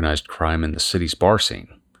influence of organized crime in the city's bar scene,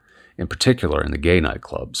 in particular in the gay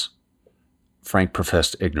nightclubs, Frank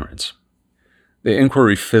professed ignorance. The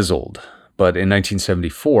inquiry fizzled, but in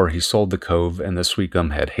 1974 he sold the Cove and the Sweet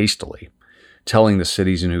Gum Head hastily, telling the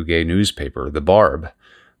city's new gay newspaper, The Barb,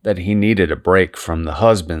 that he needed a break from the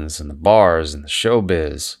husbands and the bars and the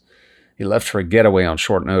showbiz. He left for a getaway on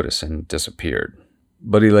short notice and disappeared,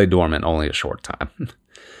 but he lay dormant only a short time.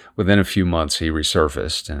 Within a few months, he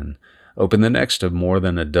resurfaced and opened the next of more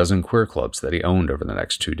than a dozen queer clubs that he owned over the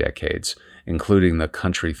next 2 decades, including the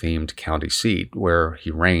country-themed county seat, where he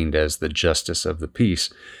reigned as the justice of the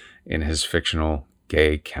peace in his fictional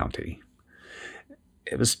gay county.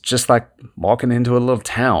 It was just like walking into a little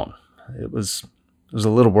town. It was a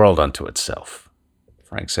little world unto itself,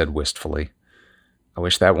 Frank said wistfully. I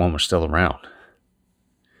wish that one were still around.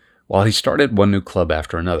 While he started one new club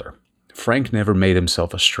after another, Frank never made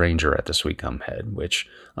himself a stranger at the Sweet Gum Head, which,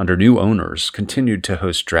 under new owners, continued to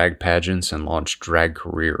host drag pageants and launch drag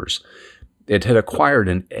careers. It had acquired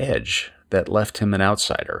an edge that left him an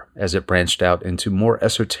outsider as it branched out into more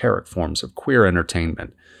esoteric forms of queer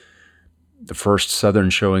entertainment. The first Southern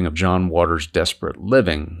showing of John Waters' Desperate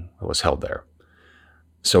Living was held there.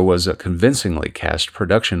 So was a convincingly cast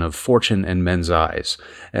production of Fortune and Men's Eyes,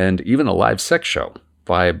 and even a live sex show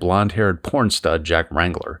by blonde-haired porn stud Jack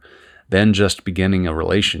Wrangler, then just beginning a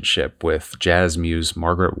relationship with jazz muse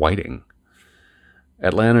Margaret Whiting.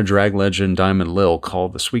 Atlanta drag legend Diamond Lil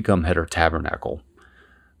called the Sweet Gum Head her tabernacle.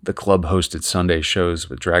 The club hosted Sunday shows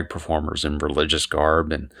with drag performers in religious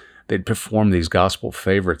garb, and they'd perform these gospel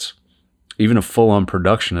favorites, even a full-on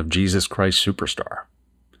production of Jesus Christ Superstar.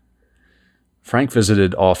 Frank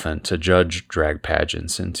visited often to judge drag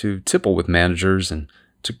pageants and to tipple with managers and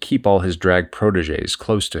to keep all his drag protégés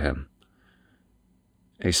close to him.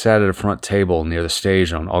 He sat at a front table near the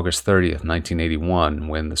stage on August 30th, 1981,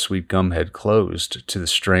 when the Sweet Gum Head closed to the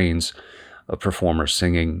strains of performers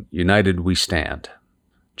singing United We Stand,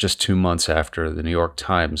 just 2 months after the New York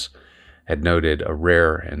Times had noted a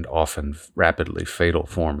rare and often rapidly fatal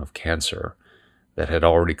form of cancer that had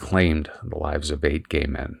already claimed the lives of 8 gay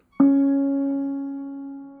men.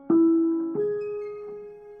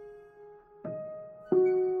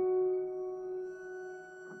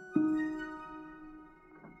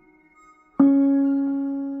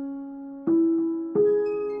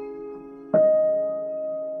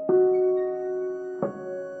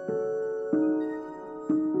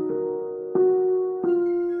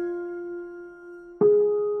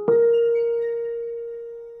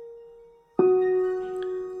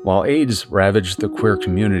 While AIDS ravaged the queer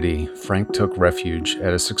community, Frank took refuge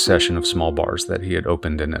at a succession of small bars that he had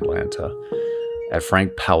opened in Atlanta. At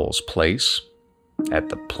Frank Powell's Place, at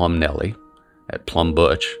the Plum Nelly, at Plum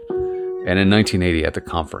Butch, and in 1980 at the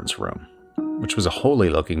Conference Room, which was a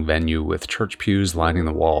holy-looking venue with church pews lining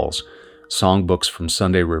the walls, songbooks from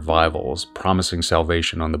Sunday revivals promising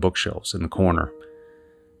salvation on the bookshelves in the corner.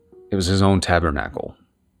 It was his own tabernacle.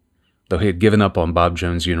 Though he had given up on Bob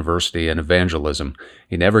Jones University and evangelism,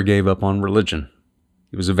 he never gave up on religion.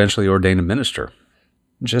 He was eventually ordained a minister.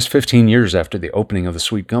 Just 15 years after the opening of the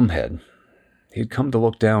Sweet Gum Head, he had come to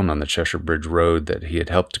look down on the Cheshire Bridge Road that he had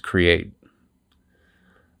helped to create.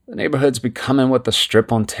 "The neighborhood's becoming what the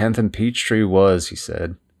strip on 10th and Peachtree was," he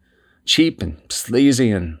said. "Cheap and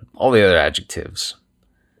sleazy and all the other adjectives."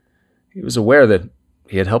 He was aware that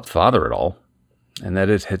he had helped father it all, and that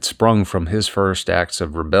it had sprung from his first acts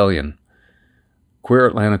of rebellion. Queer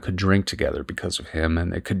Atlanta could drink together because of him,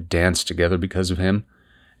 and they could dance together because of him,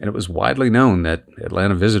 and it was widely known that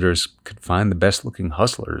Atlanta visitors could find the best-looking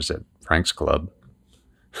hustlers at Frank's Club.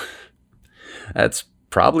 "That's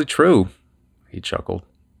probably true," he chuckled.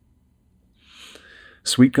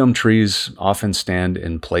 Sweet gum trees often stand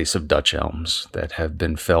in place of Dutch elms that have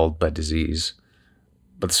been felled by disease,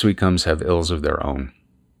 but the sweet gums have ills of their own.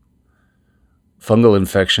 Fungal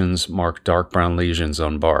infections mark dark brown lesions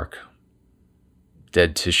on bark.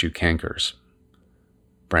 Dead tissue cankers.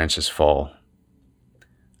 Branches fall.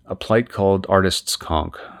 A plight called artist's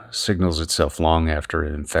conch signals itself long after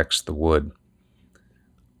it infects the wood.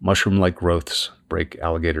 Mushroom-like growths break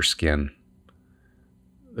alligator skin.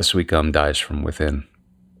 The sweet gum dies from within.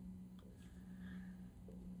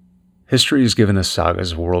 History has given us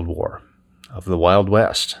sagas of World War, of the Wild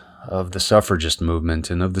West, of the suffragist movement,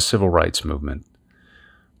 and of the civil rights movement.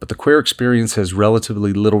 But the queer experience has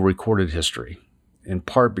relatively little recorded history, in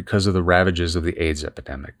part because of the ravages of the AIDS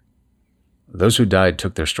epidemic. Those who died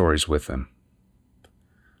took their stories with them.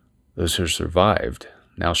 Those who survived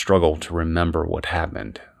now struggle to remember what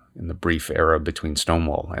happened in the brief era between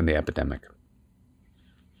Stonewall and the epidemic.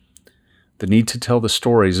 The need to tell the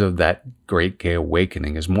stories of that great gay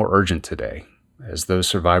awakening is more urgent today, as those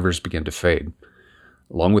survivors begin to fade,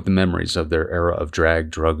 along with the memories of their era of drag,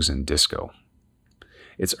 drugs, and disco.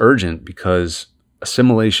 It's urgent because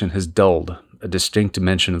assimilation has dulled a distinct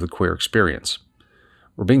dimension of the queer experience.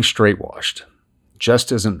 We're being straightwashed,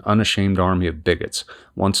 just as an unashamed army of bigots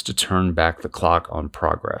wants to turn back the clock on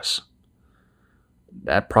progress.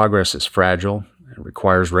 That progress is fragile and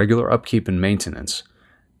requires regular upkeep and maintenance,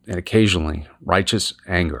 and occasionally righteous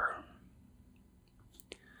anger.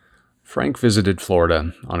 Frank visited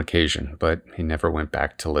Florida on occasion, but he never went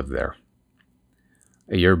back to live there.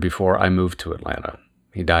 A year before I moved to Atlanta,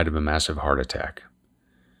 he died of a massive heart attack.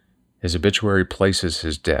 His obituary places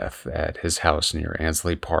his death at his house near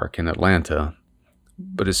Ansley Park in Atlanta,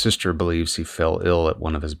 but his sister believes he fell ill at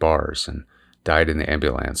one of his bars and died in the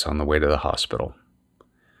ambulance on the way to the hospital.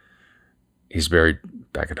 He's buried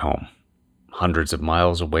back at home, hundreds of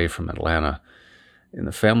miles away from Atlanta, in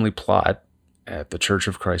the family plot at the Church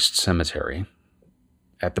of Christ Cemetery,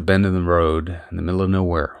 at the bend in the road in the middle of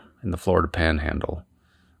nowhere in the Florida Panhandle,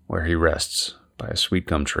 where he rests by a sweet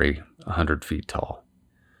gum tree 100 feet tall.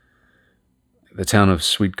 The town of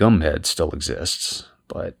Sweet Gum Head still exists,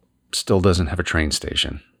 but still doesn't have a train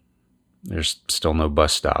station. There's still no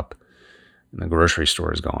bus stop, and the grocery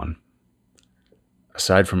store is gone.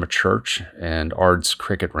 Aside from a church and Ard's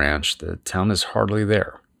Cricket Ranch, the town is hardly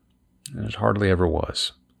there, and it hardly ever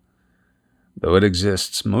was. Though it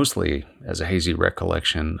exists mostly as a hazy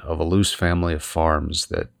recollection of a loose family of farms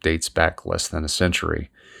that dates back less than a century,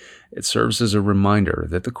 it serves as a reminder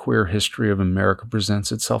that the queer history of America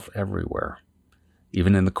presents itself everywhere,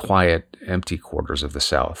 even in the quiet, empty quarters of the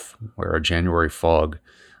South, where a January fog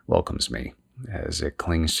welcomes me as it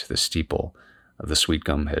clings to the steeple of the Sweet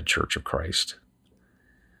Gum Head Church of Christ.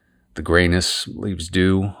 The grayness leaves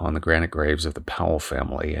dew on the granite graves of the Powell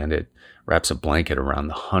family, and it wraps a blanket around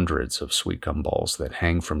the hundreds of sweet gum balls that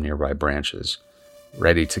hang from nearby branches,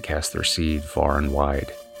 ready to cast their seed far and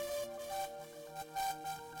wide.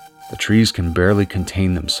 The trees can barely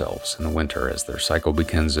contain themselves in the winter as their cycle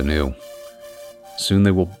begins anew. Soon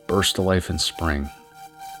they will burst to life in spring,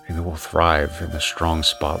 and they will thrive in the strong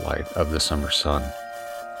spotlight of the summer sun.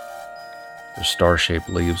 Their star-shaped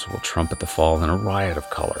leaves will trumpet the fall in a riot of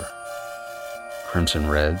color. Crimson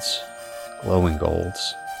reds, glowing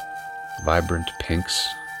golds, vibrant pinks,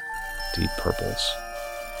 deep purples.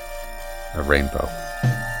 A rainbow.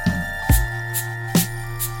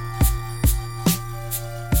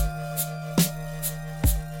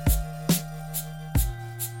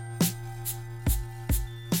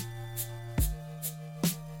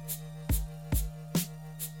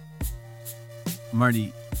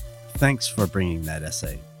 Marty, thanks for bringing that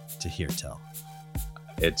essay to Hear Tell.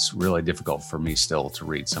 it's really difficult for me still to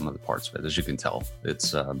read some of the parts of it. As you can tell,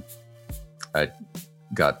 it's I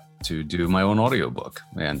got to do my own audiobook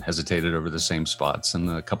and hesitated over the same spots and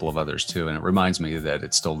a couple of others too. And it reminds me that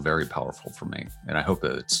it's still very powerful for me. And I hope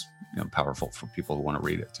that it's powerful for people who want to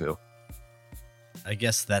read it too. I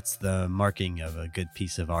guess that's the marking of a good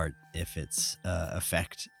piece of art, if its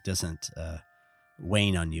effect doesn't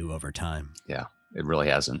wane on you over time. Yeah, it really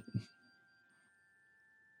hasn't.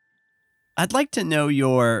 I'd like to know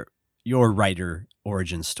your writer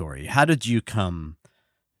origin story. How did you come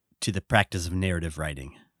to the practice of narrative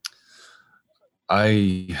writing?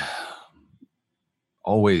 I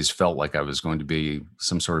always felt like I was going to be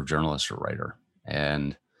some sort of journalist or writer.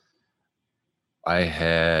 And I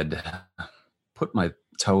had put my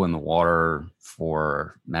toe in the water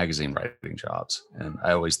for magazine writing jobs. And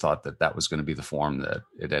I always thought that that was going to be the form that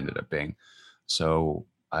it ended up being. So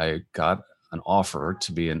I got an offer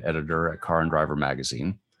to be an editor at Car and Driver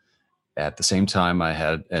magazine. At the same time, I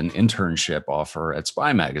had an internship offer at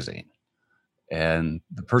Spy magazine. And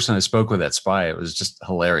the person I spoke with at Spy, it was just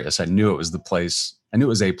hilarious. I knew it was the place. I knew it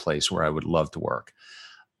was a place where I would love to work,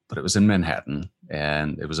 but it was in Manhattan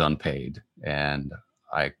and it was unpaid and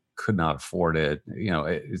I could not afford it.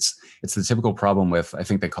 It's the typical problem with, I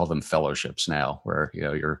think they call them fellowships now, where,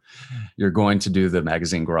 you're going to do the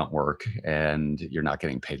magazine grunt work and you're not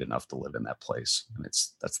getting paid enough to live in that place. And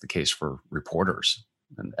that's the case for reporters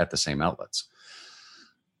and at the same outlets.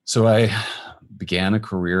 So I began a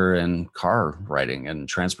career in car writing and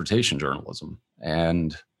transportation journalism,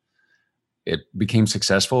 and it became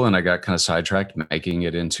successful. And I got kind of sidetracked, making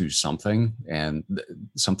it into something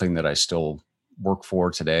that I still work for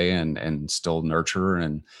today and still nurture.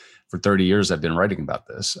 And for 30 years, I've been writing about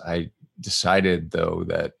this. I decided, though,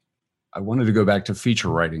 that I wanted to go back to feature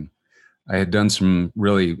writing. I had done some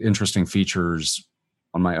really interesting features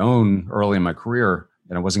on my own early in my career,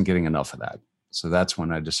 and I wasn't getting enough of that. So that's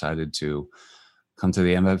when I decided to come to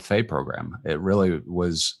the MFA program. It really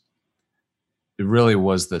was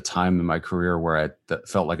the time in my career where I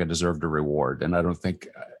felt like I deserved a reward. And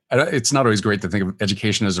it's not always great to think of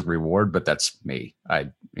education as a reward, but that's me.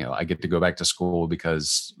 I get to go back to school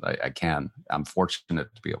because I can. I'm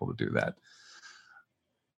fortunate to be able to do that.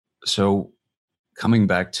 So coming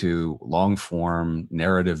back to long form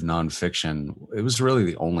narrative nonfiction, it was really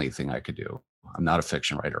the only thing I could do. I'm not a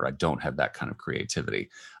fiction writer. I don't have that kind of creativity.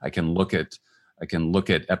 I can look at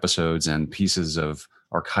episodes and pieces of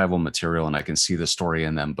archival material and I can see the story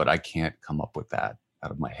in them, but I can't come up with that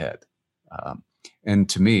out of my head. And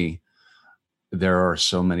to me, there are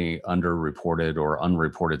so many underreported or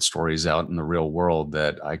unreported stories out in the real world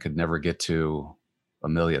that I could never get to a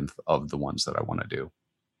millionth of the ones that I want to do.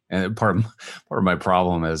 And part of my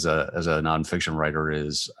problem as a nonfiction writer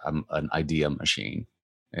is I'm an idea machine.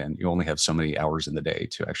 And you only have so many hours in the day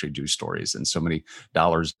to actually do stories and so many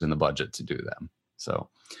dollars in the budget to do them. So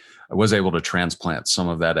I was able to transplant some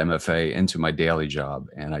of that MFA into my daily job.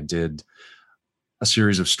 And I did a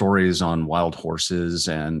series of stories on wild horses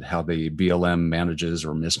and how the BLM manages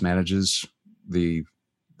or mismanages the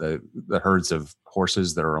herds of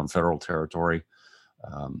horses that are on federal territory.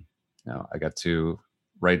 I got to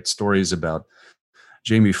write stories about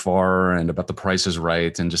Jamie Farr and about The Price is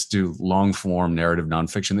Right, and just do long form narrative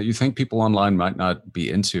nonfiction that you think people online might not be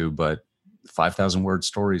into, but 5,000 word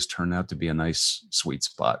stories turn out to be a nice sweet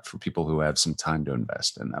spot for people who have some time to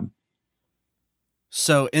invest in them.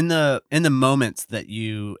 So in the moments that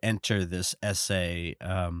you enter this essay,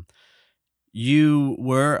 you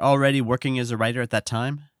were already working as a writer at that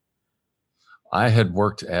time? I had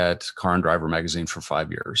worked at Car and Driver magazine for 5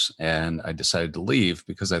 years, and I decided to leave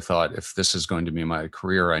because I thought, if this is going to be my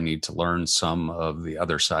career, I need to learn some of the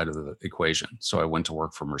other side of the equation. So I went to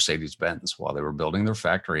work for Mercedes-Benz while they were building their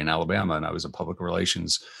factory in Alabama, and I was a public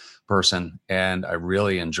relations person, and I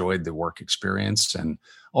really enjoyed the work experience and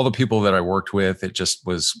all the people that I worked with. It just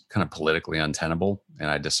was kind of politically untenable, and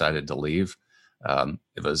I decided to leave.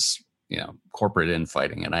 It was corporate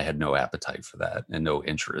infighting, and I had no appetite for that and no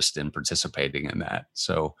interest in participating in that.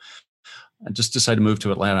 So I just decided to move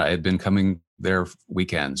to Atlanta. I had been coming there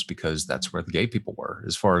weekends because that's where the gay people were,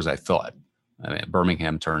 as far as I thought. I mean,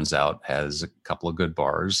 Birmingham, turns out, has a couple of good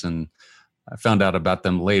bars, and I found out about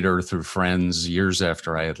them later through friends years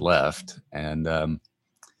after I had left. And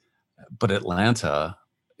but Atlanta,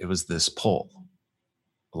 it was this pull.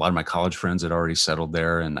 A lot of my college friends had already settled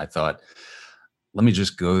there, and I thought, let me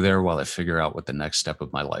just go there while I figure out what the next step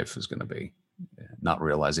of my life is going to be, not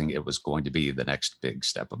realizing it was going to be the next big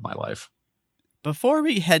step of my life. Before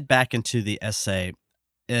we head back into the essay,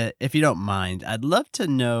 if you don't mind, I'd love to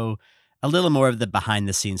know a little more of the behind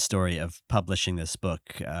the scenes story of publishing this book.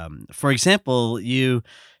 For example, you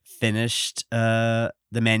finished the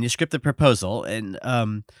manuscript, the proposal, and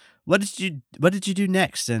what did you do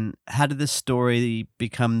next, and how did this story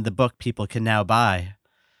become the book people can now buy?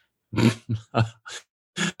 I-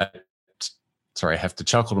 Sorry, I have to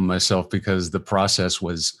chuckle to myself because the process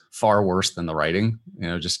was far worse than the writing.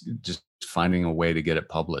 Just finding a way to get it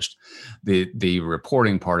published. The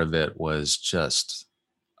reporting part of it was just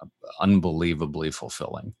unbelievably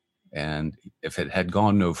fulfilling. And if it had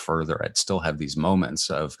gone no further, I'd still have these moments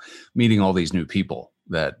of meeting all these new people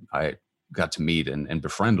that I got to meet and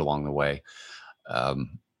befriend along the way.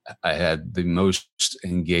 Um, I had the most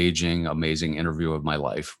engaging, amazing interview of my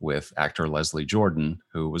life with actor Leslie Jordan,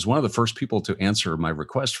 who was one of the first people to answer my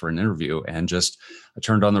request for an interview. And just, I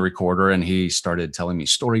turned on the recorder and he started telling me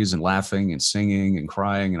stories and laughing and singing and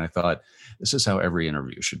crying. And I thought, this is how every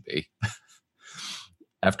interview should be.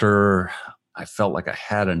 After I felt like I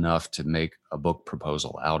had enough to make a book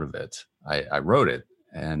proposal out of it, I wrote it.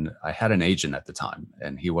 And I had an agent at the time,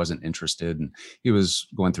 and he wasn't interested, and he was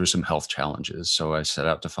going through some health challenges. So I set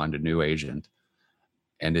out to find a new agent,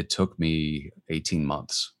 and it took me 18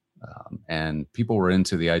 months. And people were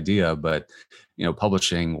into the idea, but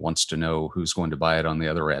publishing wants to know who's going to buy it on the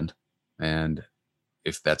other end, and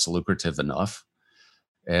if that's lucrative enough.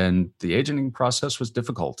 And the agenting process was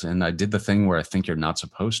difficult. And I did the thing where I think you're not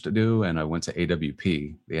supposed to do. And I went to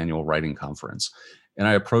AWP, the annual writing conference, and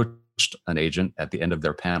I approached an agent at the end of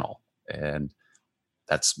their panel. And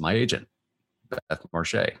that's my agent, Beth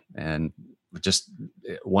Marche. And just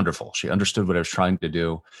wonderful. She understood what I was trying to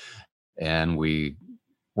do. And we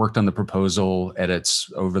worked on the proposal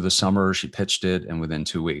edits over the summer. She pitched it. And within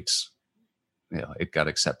 2 weeks, it got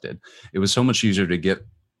accepted. It was so much easier to get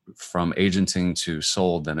from agenting to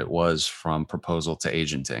sold than it was from proposal to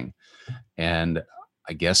agenting. And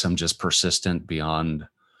I guess I'm just persistent beyond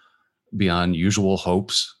usual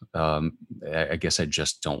hopes. I guess I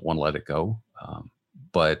just don't want to let it go.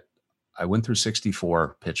 But I went through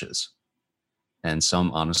 64 pitches, and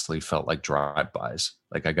some honestly felt like drive-bys.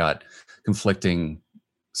 Like I got conflicting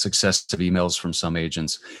successive emails from some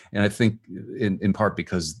agents. And I think in part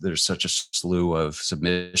because there's such a slew of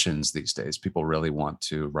submissions these days, people really want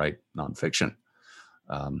to write nonfiction.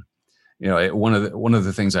 One of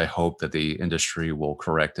the things I hope that the industry will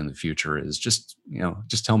correct in the future is just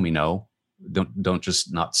tell me no. Don't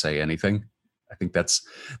just not say anything. I think that's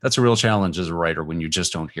a real challenge as a writer when you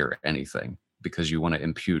just don't hear anything because you want to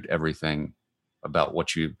impute everything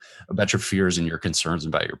about your fears and your concerns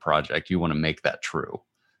about your project. You want to make that true.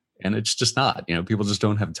 And it's just not, people just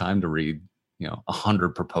don't have time to read, 100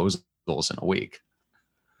 proposals in a week.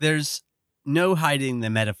 There's no hiding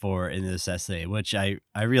the metaphor in this essay, which I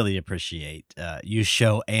really appreciate. You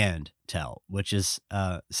show and tell, which is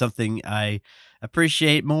something I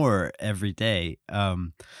appreciate more every day.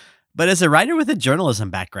 But as a writer with a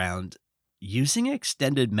journalism background, using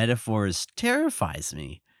extended metaphors terrifies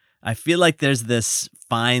me. I feel like there's this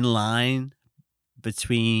fine line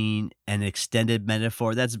between an extended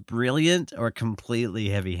metaphor that's brilliant or completely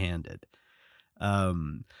heavy-handed.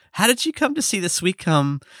 How did you come to see the sweet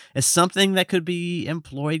come as something that could be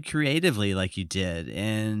employed creatively like you did?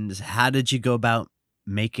 And how did you go about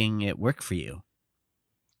making it work for you?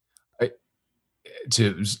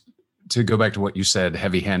 To go back to what you said,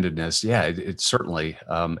 heavy-handedness, yeah, it certainly.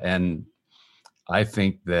 And I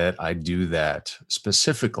think that I do that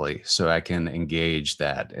specifically so I can engage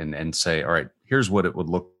that and say, all right, here's what it would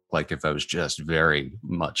look like if I was just very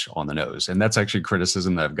much on the nose. And that's actually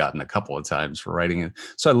criticism that I've gotten a couple of times for writing it.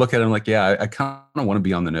 So I look at it and I'm like, yeah, I kind of want to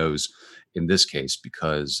be on the nose in this case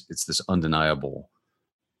because it's this undeniable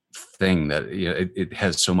thing that it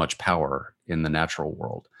has so much power in the natural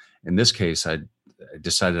world. In this case, I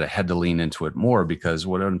decided I had to lean into it more because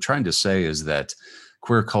what I'm trying to say is that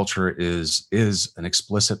queer culture is an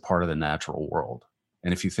explicit part of the natural world.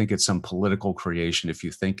 And if you think it's some political creation, if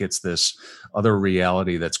you think it's this other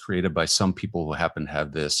reality that's created by some people who happen to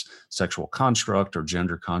have this sexual construct or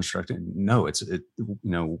gender construct, no,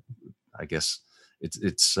 I guess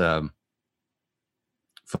it's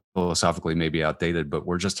philosophically maybe outdated, but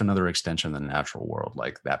we're just another extension of the natural world,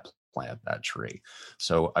 like that plant, that tree.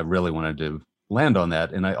 So I really wanted to land on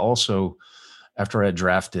that. And I also, after I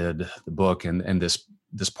drafted the book and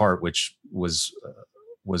this part, which was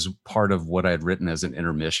part of what I had written as an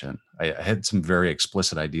intermission, I had some very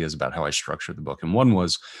explicit ideas about how I structured the book. And one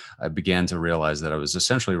was I began to realize that I was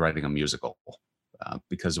essentially writing a musical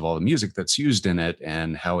because of all the music that's used in it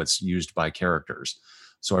and how it's used by characters.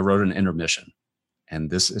 So I wrote an intermission. And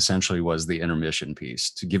this essentially was the intermission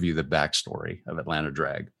piece to give you the backstory of Atlanta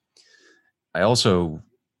Drag. I also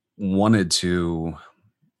wanted to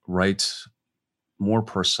write more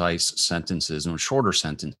precise sentences and shorter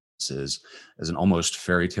sentences as an almost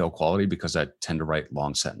fairy tale quality, because I tend to write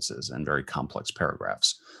long sentences and very complex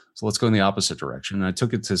paragraphs. So let's go in the opposite direction. And I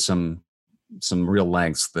took it to some real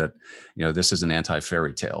lengths that, this is an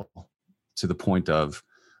anti-fairy tale, to the point of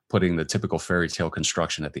putting the typical fairy tale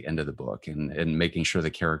construction at the end of the book, and making sure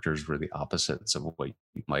the characters were the opposites of what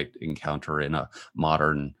you might encounter in a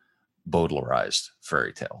modern Baudelarized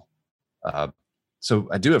fairy tale. So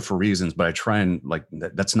I do it for reasons, but I try and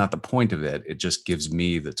that's not the point of it. It just gives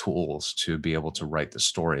me the tools to be able to write the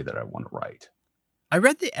story that I want to write. I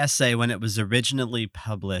read the essay when it was originally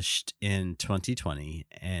published in 2020,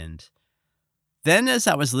 and then as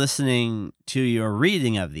I was listening to your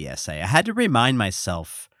reading of the essay, I had to remind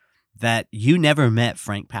myself that you never met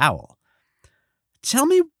Frank Powell. Tell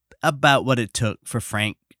me about what it took for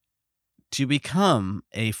Frank to become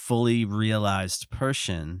a fully realized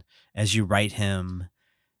person as you write him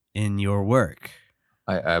in your work.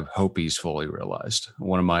 I hope he's fully realized.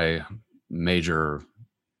 One of my major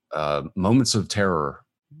moments of terror,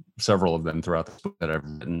 several of them throughout the book, that I've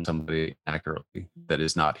written somebody accurately that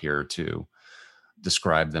is not here to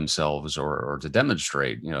describe themselves or to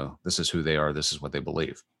demonstrate, this is who they are, this is what they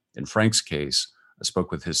believe. In Frank's case, I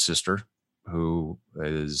spoke with his sister, who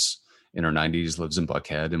is in her 90s, lives in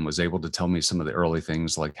Buckhead, and was able to tell me some of the early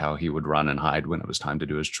things, like how he would run and hide when it was time to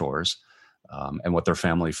do his chores, and what their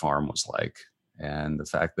family farm was like. And the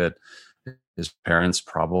fact that his parents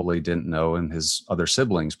probably didn't know, and his other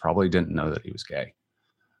siblings probably didn't know, that he was gay.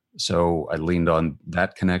 So I leaned on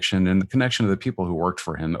that connection and the connection of the people who worked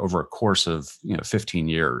for him over a course of 15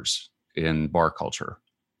 years in bar culture,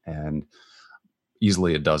 and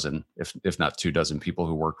easily a dozen, if not 24 people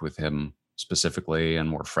who worked with him specifically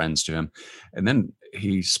and were friends to him. And then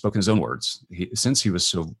he spoke in his own words. Since he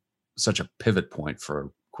was such a pivot point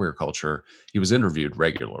for queer culture, he was interviewed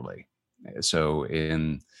regularly. So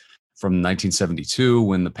from 1972,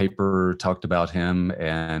 when the paper talked about him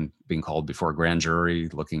and being called before a grand jury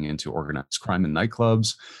looking into organized crime in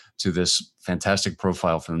nightclubs, to this fantastic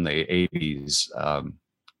profile from the 80s,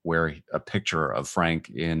 where a picture of Frank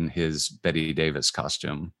in his Betty Davis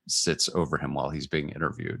costume sits over him while he's being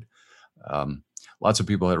interviewed. Lots of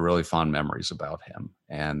people had really fond memories about him.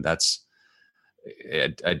 And that's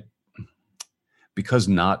because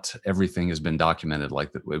not everything has been documented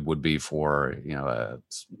like it would be for a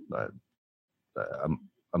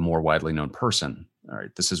more widely known person. All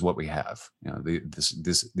right, this is what we have.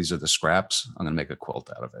 These are the scraps. I'm going to make a quilt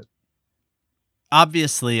out of it.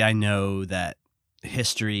 Obviously, I know that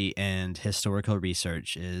history and historical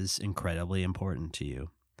research is incredibly important to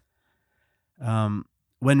you.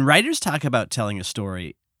 When writers talk about telling a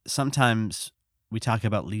story, sometimes we talk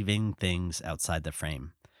about leaving things outside the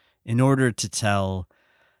frame in order to tell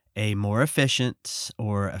a more efficient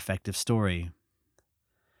or effective story.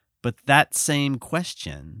 But that same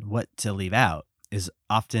question, what to leave out, is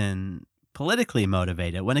often politically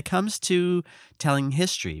motivated when it comes to telling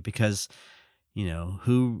history, because,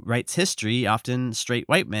 who writes history, often straight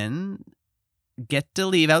white men, get to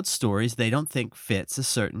leave out stories they don't think fits a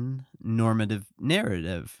certain normative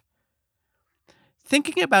narrative.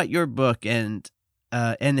 Thinking about your book and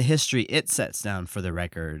the history it sets down for the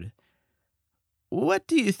record, what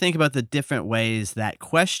do you think about the different ways that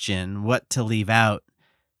question, what to leave out,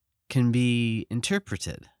 can be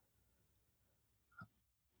interpreted?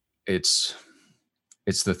 It's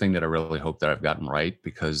the thing that I really hope that I've gotten right,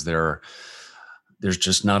 because there's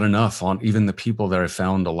just not enough on even the people that I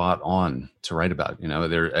found a lot on to write about.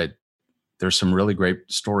 There's some really great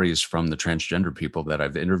stories from the transgender people that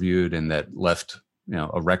I've interviewed and that left,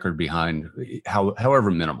 a record behind,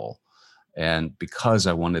 however minimal. And because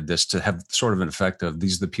I wanted this to have sort of an effect of,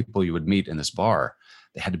 these are the people you would meet in this bar,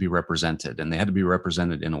 they had to be represented, and they had to be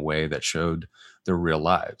represented in a way that showed their real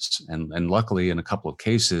lives. And luckily, in a couple of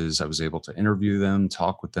cases, I was able to interview them,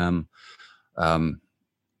 talk with them.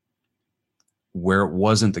 Where it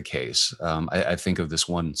wasn't the case, I think of this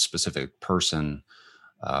one specific person,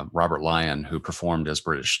 Robert Lyon, who performed as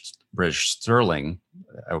British Sterling.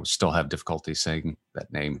 I still have difficulty saying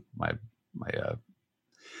that name. My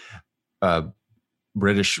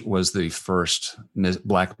British was the first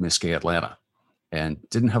Black Miss Gay Atlanta, and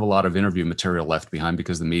didn't have a lot of interview material left behind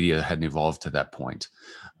because the media hadn't evolved to that point,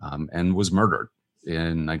 and was murdered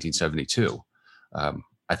in 1972.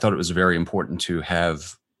 I thought it was very important to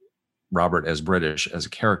have Robert as British as a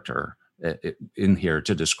character in here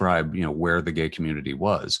to describe, where the gay community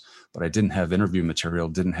was. But I didn't have interview material,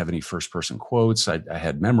 didn't have any first person quotes. I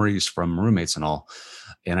had memories from roommates and all,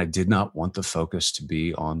 and I did not want the focus to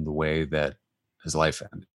be on the way that his life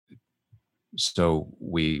ended. So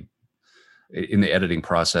in the editing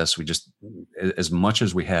process, we just, as much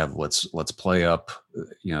as we have, let's play up,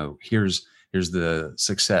 here's the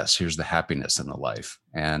success, here's the happiness in the life.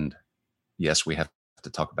 And yes, we have to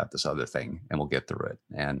talk about this other thing, and we'll get through it,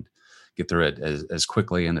 and get through it as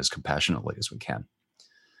quickly and as compassionately as we can.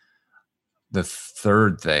 The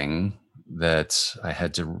third thing that I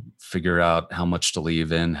had to figure out how much to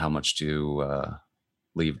leave in, how much to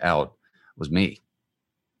leave out, was me.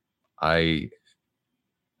 I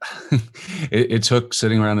it took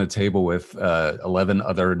sitting around the table with 11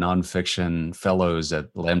 other nonfiction fellows at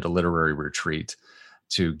Lambda Literary Retreat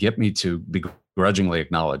to get me to begrudgingly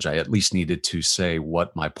acknowledge I at least needed to say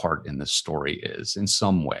what my part in this story is in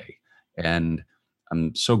some way. And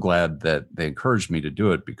I'm so glad that they encouraged me to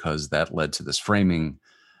do it, because that led to this framing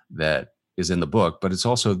that is in the book. But it's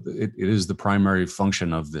also, it is the primary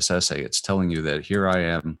function of this essay. It's telling you that here I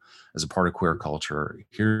am as a part of queer culture.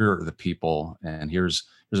 Here are the people, and here's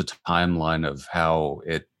a timeline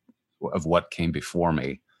of what came before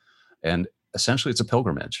me. And essentially, it's a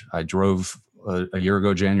pilgrimage. I drove a year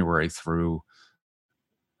ago, January, through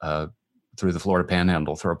the Florida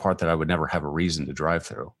Panhandle, through a part that I would never have a reason to drive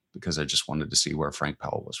through, because I just wanted to see where Frank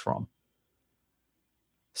Powell was from.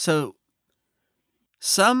 So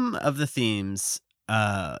some of the themes,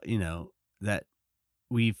 that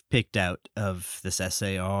we've picked out of this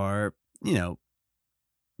essay are,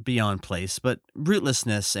 beyond place, but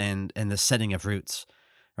rootlessness and the setting of roots,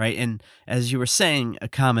 right? And as you were saying, a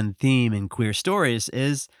common theme in queer stories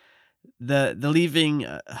is the leaving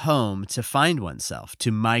home to find oneself,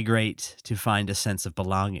 to migrate, to find a sense of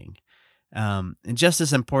belonging. And just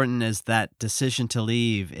as important as that decision to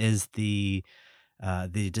leave is the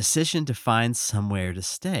decision to find somewhere to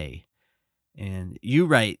stay. And you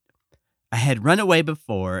write, I had run away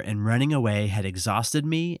before, and running away had exhausted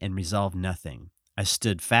me and resolved nothing. I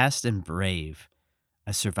stood fast and brave.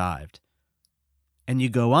 I survived. And you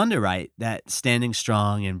go on to write that standing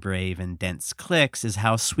strong and brave in dense cliques is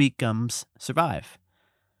how sweet gums survive.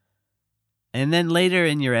 And then later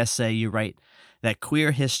in your essay, you write that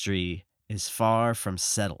queer history is far from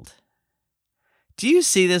settled. Do you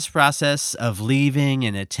see this process of leaving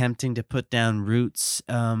and attempting to put down roots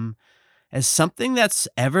as something that's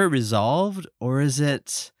ever resolved, or is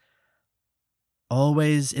it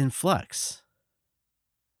always in flux?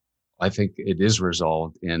 I think it is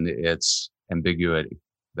resolved in its ambiguity.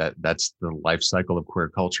 That's the life cycle of queer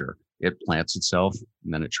culture. It plants itself,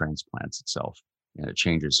 and then it transplants itself, and it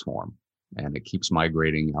changes form, and it keeps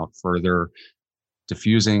migrating out further,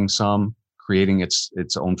 diffusing some, creating its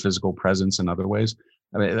own physical presence in other ways.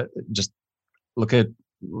 I mean, just look at,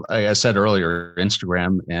 like I said earlier,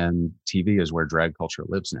 Instagram and TV is where drag culture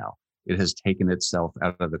lives now. It has taken itself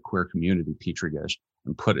out of the queer community petri dish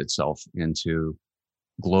and put itself into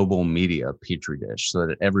global media petri dish so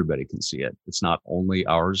that everybody can see it. It's not only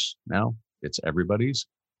ours now, it's everybody's,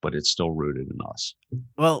 but it's still rooted in us.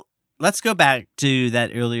 Well, let's go back to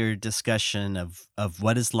that earlier discussion of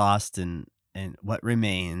what is lost and what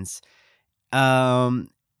remains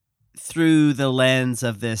through the lens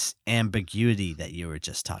of this ambiguity that you were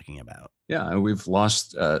just talking about. Yeah, we've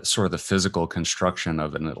lost sort of the physical construction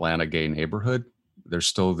of an Atlanta gay neighborhood. There's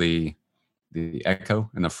still the echo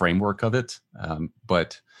and the framework of it.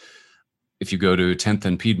 But if you go to 10th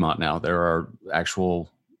and Piedmont now, there are actual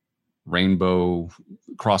rainbow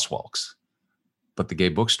crosswalks. But the gay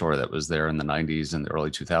bookstore that was there in the 90s and the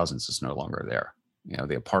early 2000s is no longer there.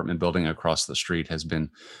 The apartment building across the street has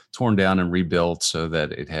been torn down and rebuilt so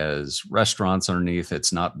that it has restaurants underneath.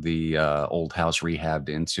 It's not the old house rehabbed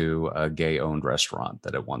into a gay-owned restaurant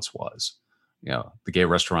that it once was. The gay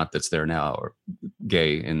restaurant that's there now, or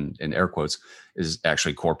gay in air quotes, is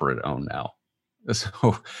actually corporate owned now.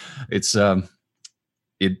 So it's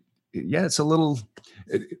it's a little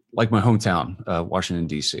like my hometown, Washington,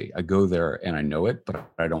 D.C. I go there and I know it, but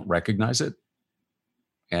I don't recognize it.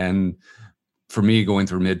 And for me, going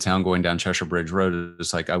through Midtown, going down Cheshire Bridge Road,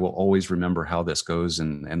 it's like I will always remember how this goes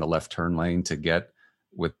in the left turn lane to get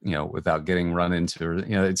without getting run into.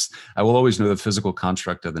 I will always know the physical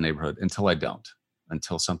construct of the neighborhood until I don't,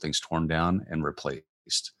 until something's torn down and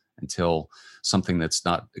replaced, until something that's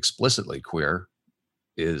not explicitly queer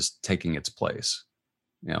is taking its place.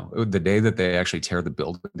 The day that they actually tear the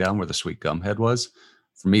building down where the Sweet Gum Head was,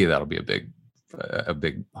 for me, that'll be a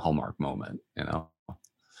big hallmark moment.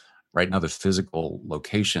 Right now, the physical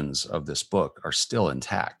locations of this book are still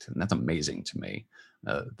intact, and that's amazing to me.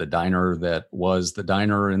 The diner that was the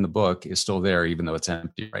diner in the book is still there, even though it's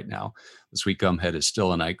empty right now. The Sweet Gum Head is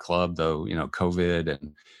still a nightclub, though, COVID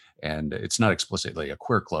and it's not explicitly a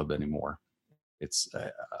queer club anymore. It's,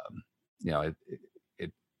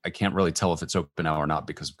 I can't really tell if it's open now or not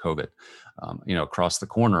because of COVID. Across the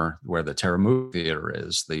corner where the Terra movie theater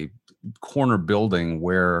is, the corner building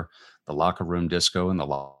where the locker room disco and the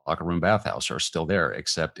locker room bathhouse are still there,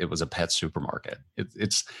 except it was a pet supermarket.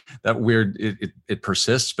 It's that weird. It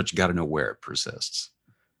persists, but you got to know where it persists.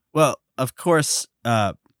 Well, of course,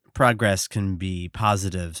 progress can be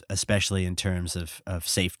positive, especially in terms of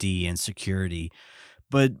safety and security.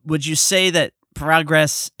 But would you say that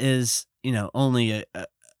progress is, only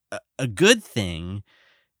a good thing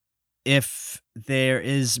if there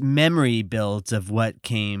is memory built of what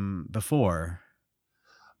came before?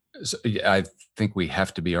 So, yeah, I think we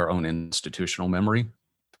have to be our own institutional memory,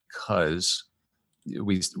 because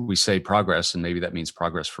we say progress, and maybe that means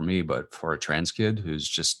progress for me, but for a trans kid who's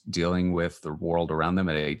just dealing with the world around them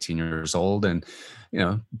at 18 years old, and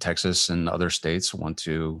Texas and other states want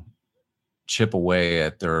to chip away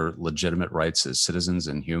at their legitimate rights as citizens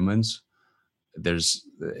and humans, that's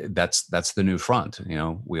the new front.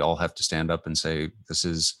 We all have to stand up and say this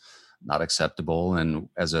is not acceptable, and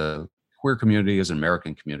as a queer community, as an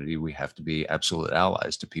American community, we have to be absolute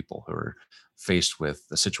allies to people who are faced with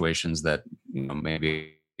the situations that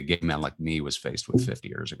maybe a gay man like me was faced with 50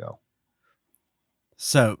 years ago.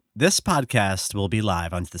 So this podcast will be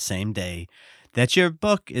live on the same day that your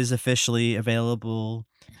book is officially available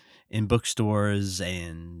in bookstores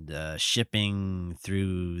and shipping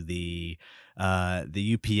through the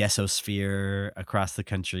UPSosphere across the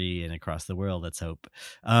country and across the world. Let's hope.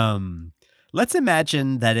 Let's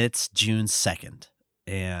imagine that it's June 2nd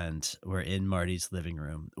and we're in Marty's living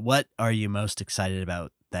room. What are you most excited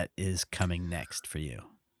about that is coming next for you?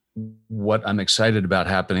 What I'm excited about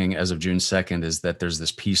happening as of June 2nd is that there's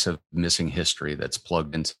this piece of missing history that's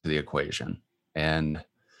plugged into the equation. And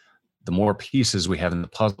the more pieces we have in the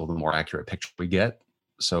puzzle, the more accurate picture we get.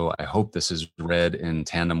 So I hope this is read in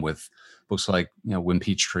tandem with books like, When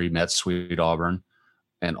Peachtree Met Sweet Auburn,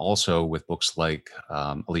 and also with books like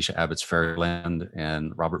Alicia Abbott's Fairyland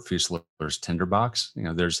and Robert Fusler's Tinderbox.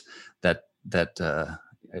 There's that I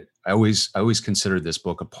always consider this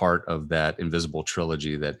book a part of that invisible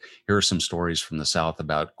trilogy, that here are some stories from the South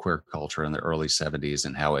about queer culture in the early 70s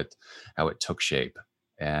and how it took shape.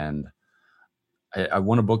 And I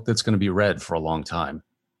want a book that's going to be read for a long time.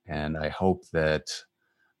 And I hope that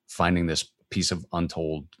finding this piece of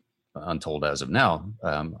untold as of now,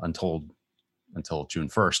 untold until June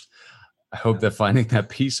 1st, I hope that finding that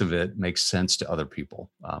piece of it makes sense to other people.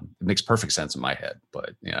 It makes perfect sense in my head,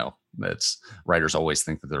 but that's writers always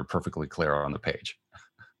think that they're perfectly clear on the page.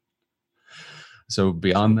 So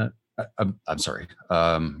beyond that, I'm sorry.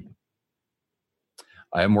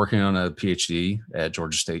 I am working on a PhD at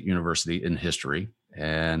Georgia State University in history,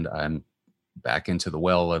 and I'm back into the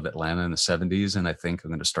well of Atlanta in the 70s. And I think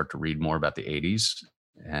I'm going to start to read more about the 80s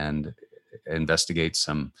and investigate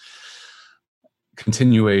some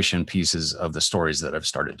continuation pieces of the stories that I've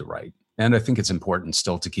started to write. And I think it's important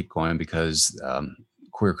still to keep going, because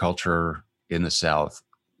queer culture in the South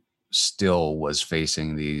still was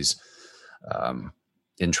facing these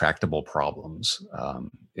intractable problems,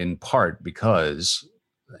 in part because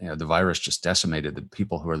the virus just decimated the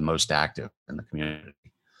people who are the most active in the community.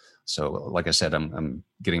 So like I said, I'm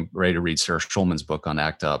getting ready to read Sarah Schulman's book on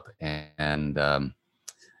ACT UP, and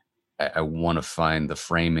I want to find the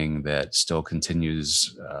framing that still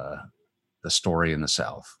continues the story in the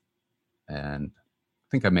South. And I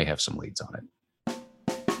think I may have some leads on it.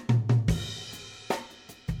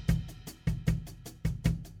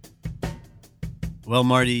 Well,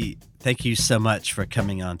 Marty, thank you so much for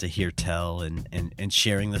coming on to Hear Tell and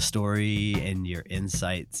sharing the story and your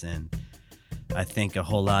insights. And I think a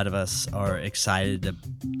whole lot of us are excited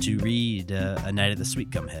to read A Night at the Sweet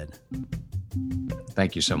Gum Head.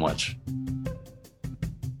 Thank you so much.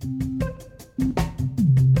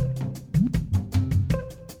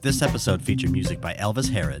 This episode featured music by Elvis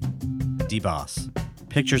Herod, D-Boss,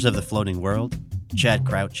 Pictures of the Floating World, Chad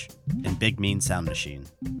Crouch, and Big Mean Sound Machine.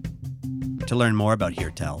 To learn more about Hear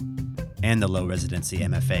Tell and the Low Residency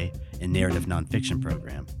MFA in Narrative Nonfiction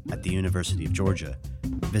program at the University of Georgia,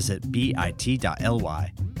 visit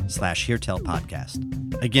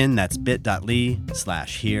bit.ly/HearTellPodcast. Again, that's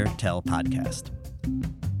bit.ly/HearTellPodcast.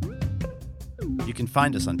 You can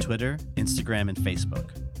find us on Twitter, Instagram, and Facebook.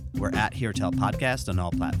 We're at Hear Tell Podcast on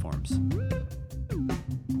all platforms.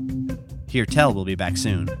 Hear Tell will be back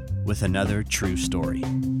soon with another true story.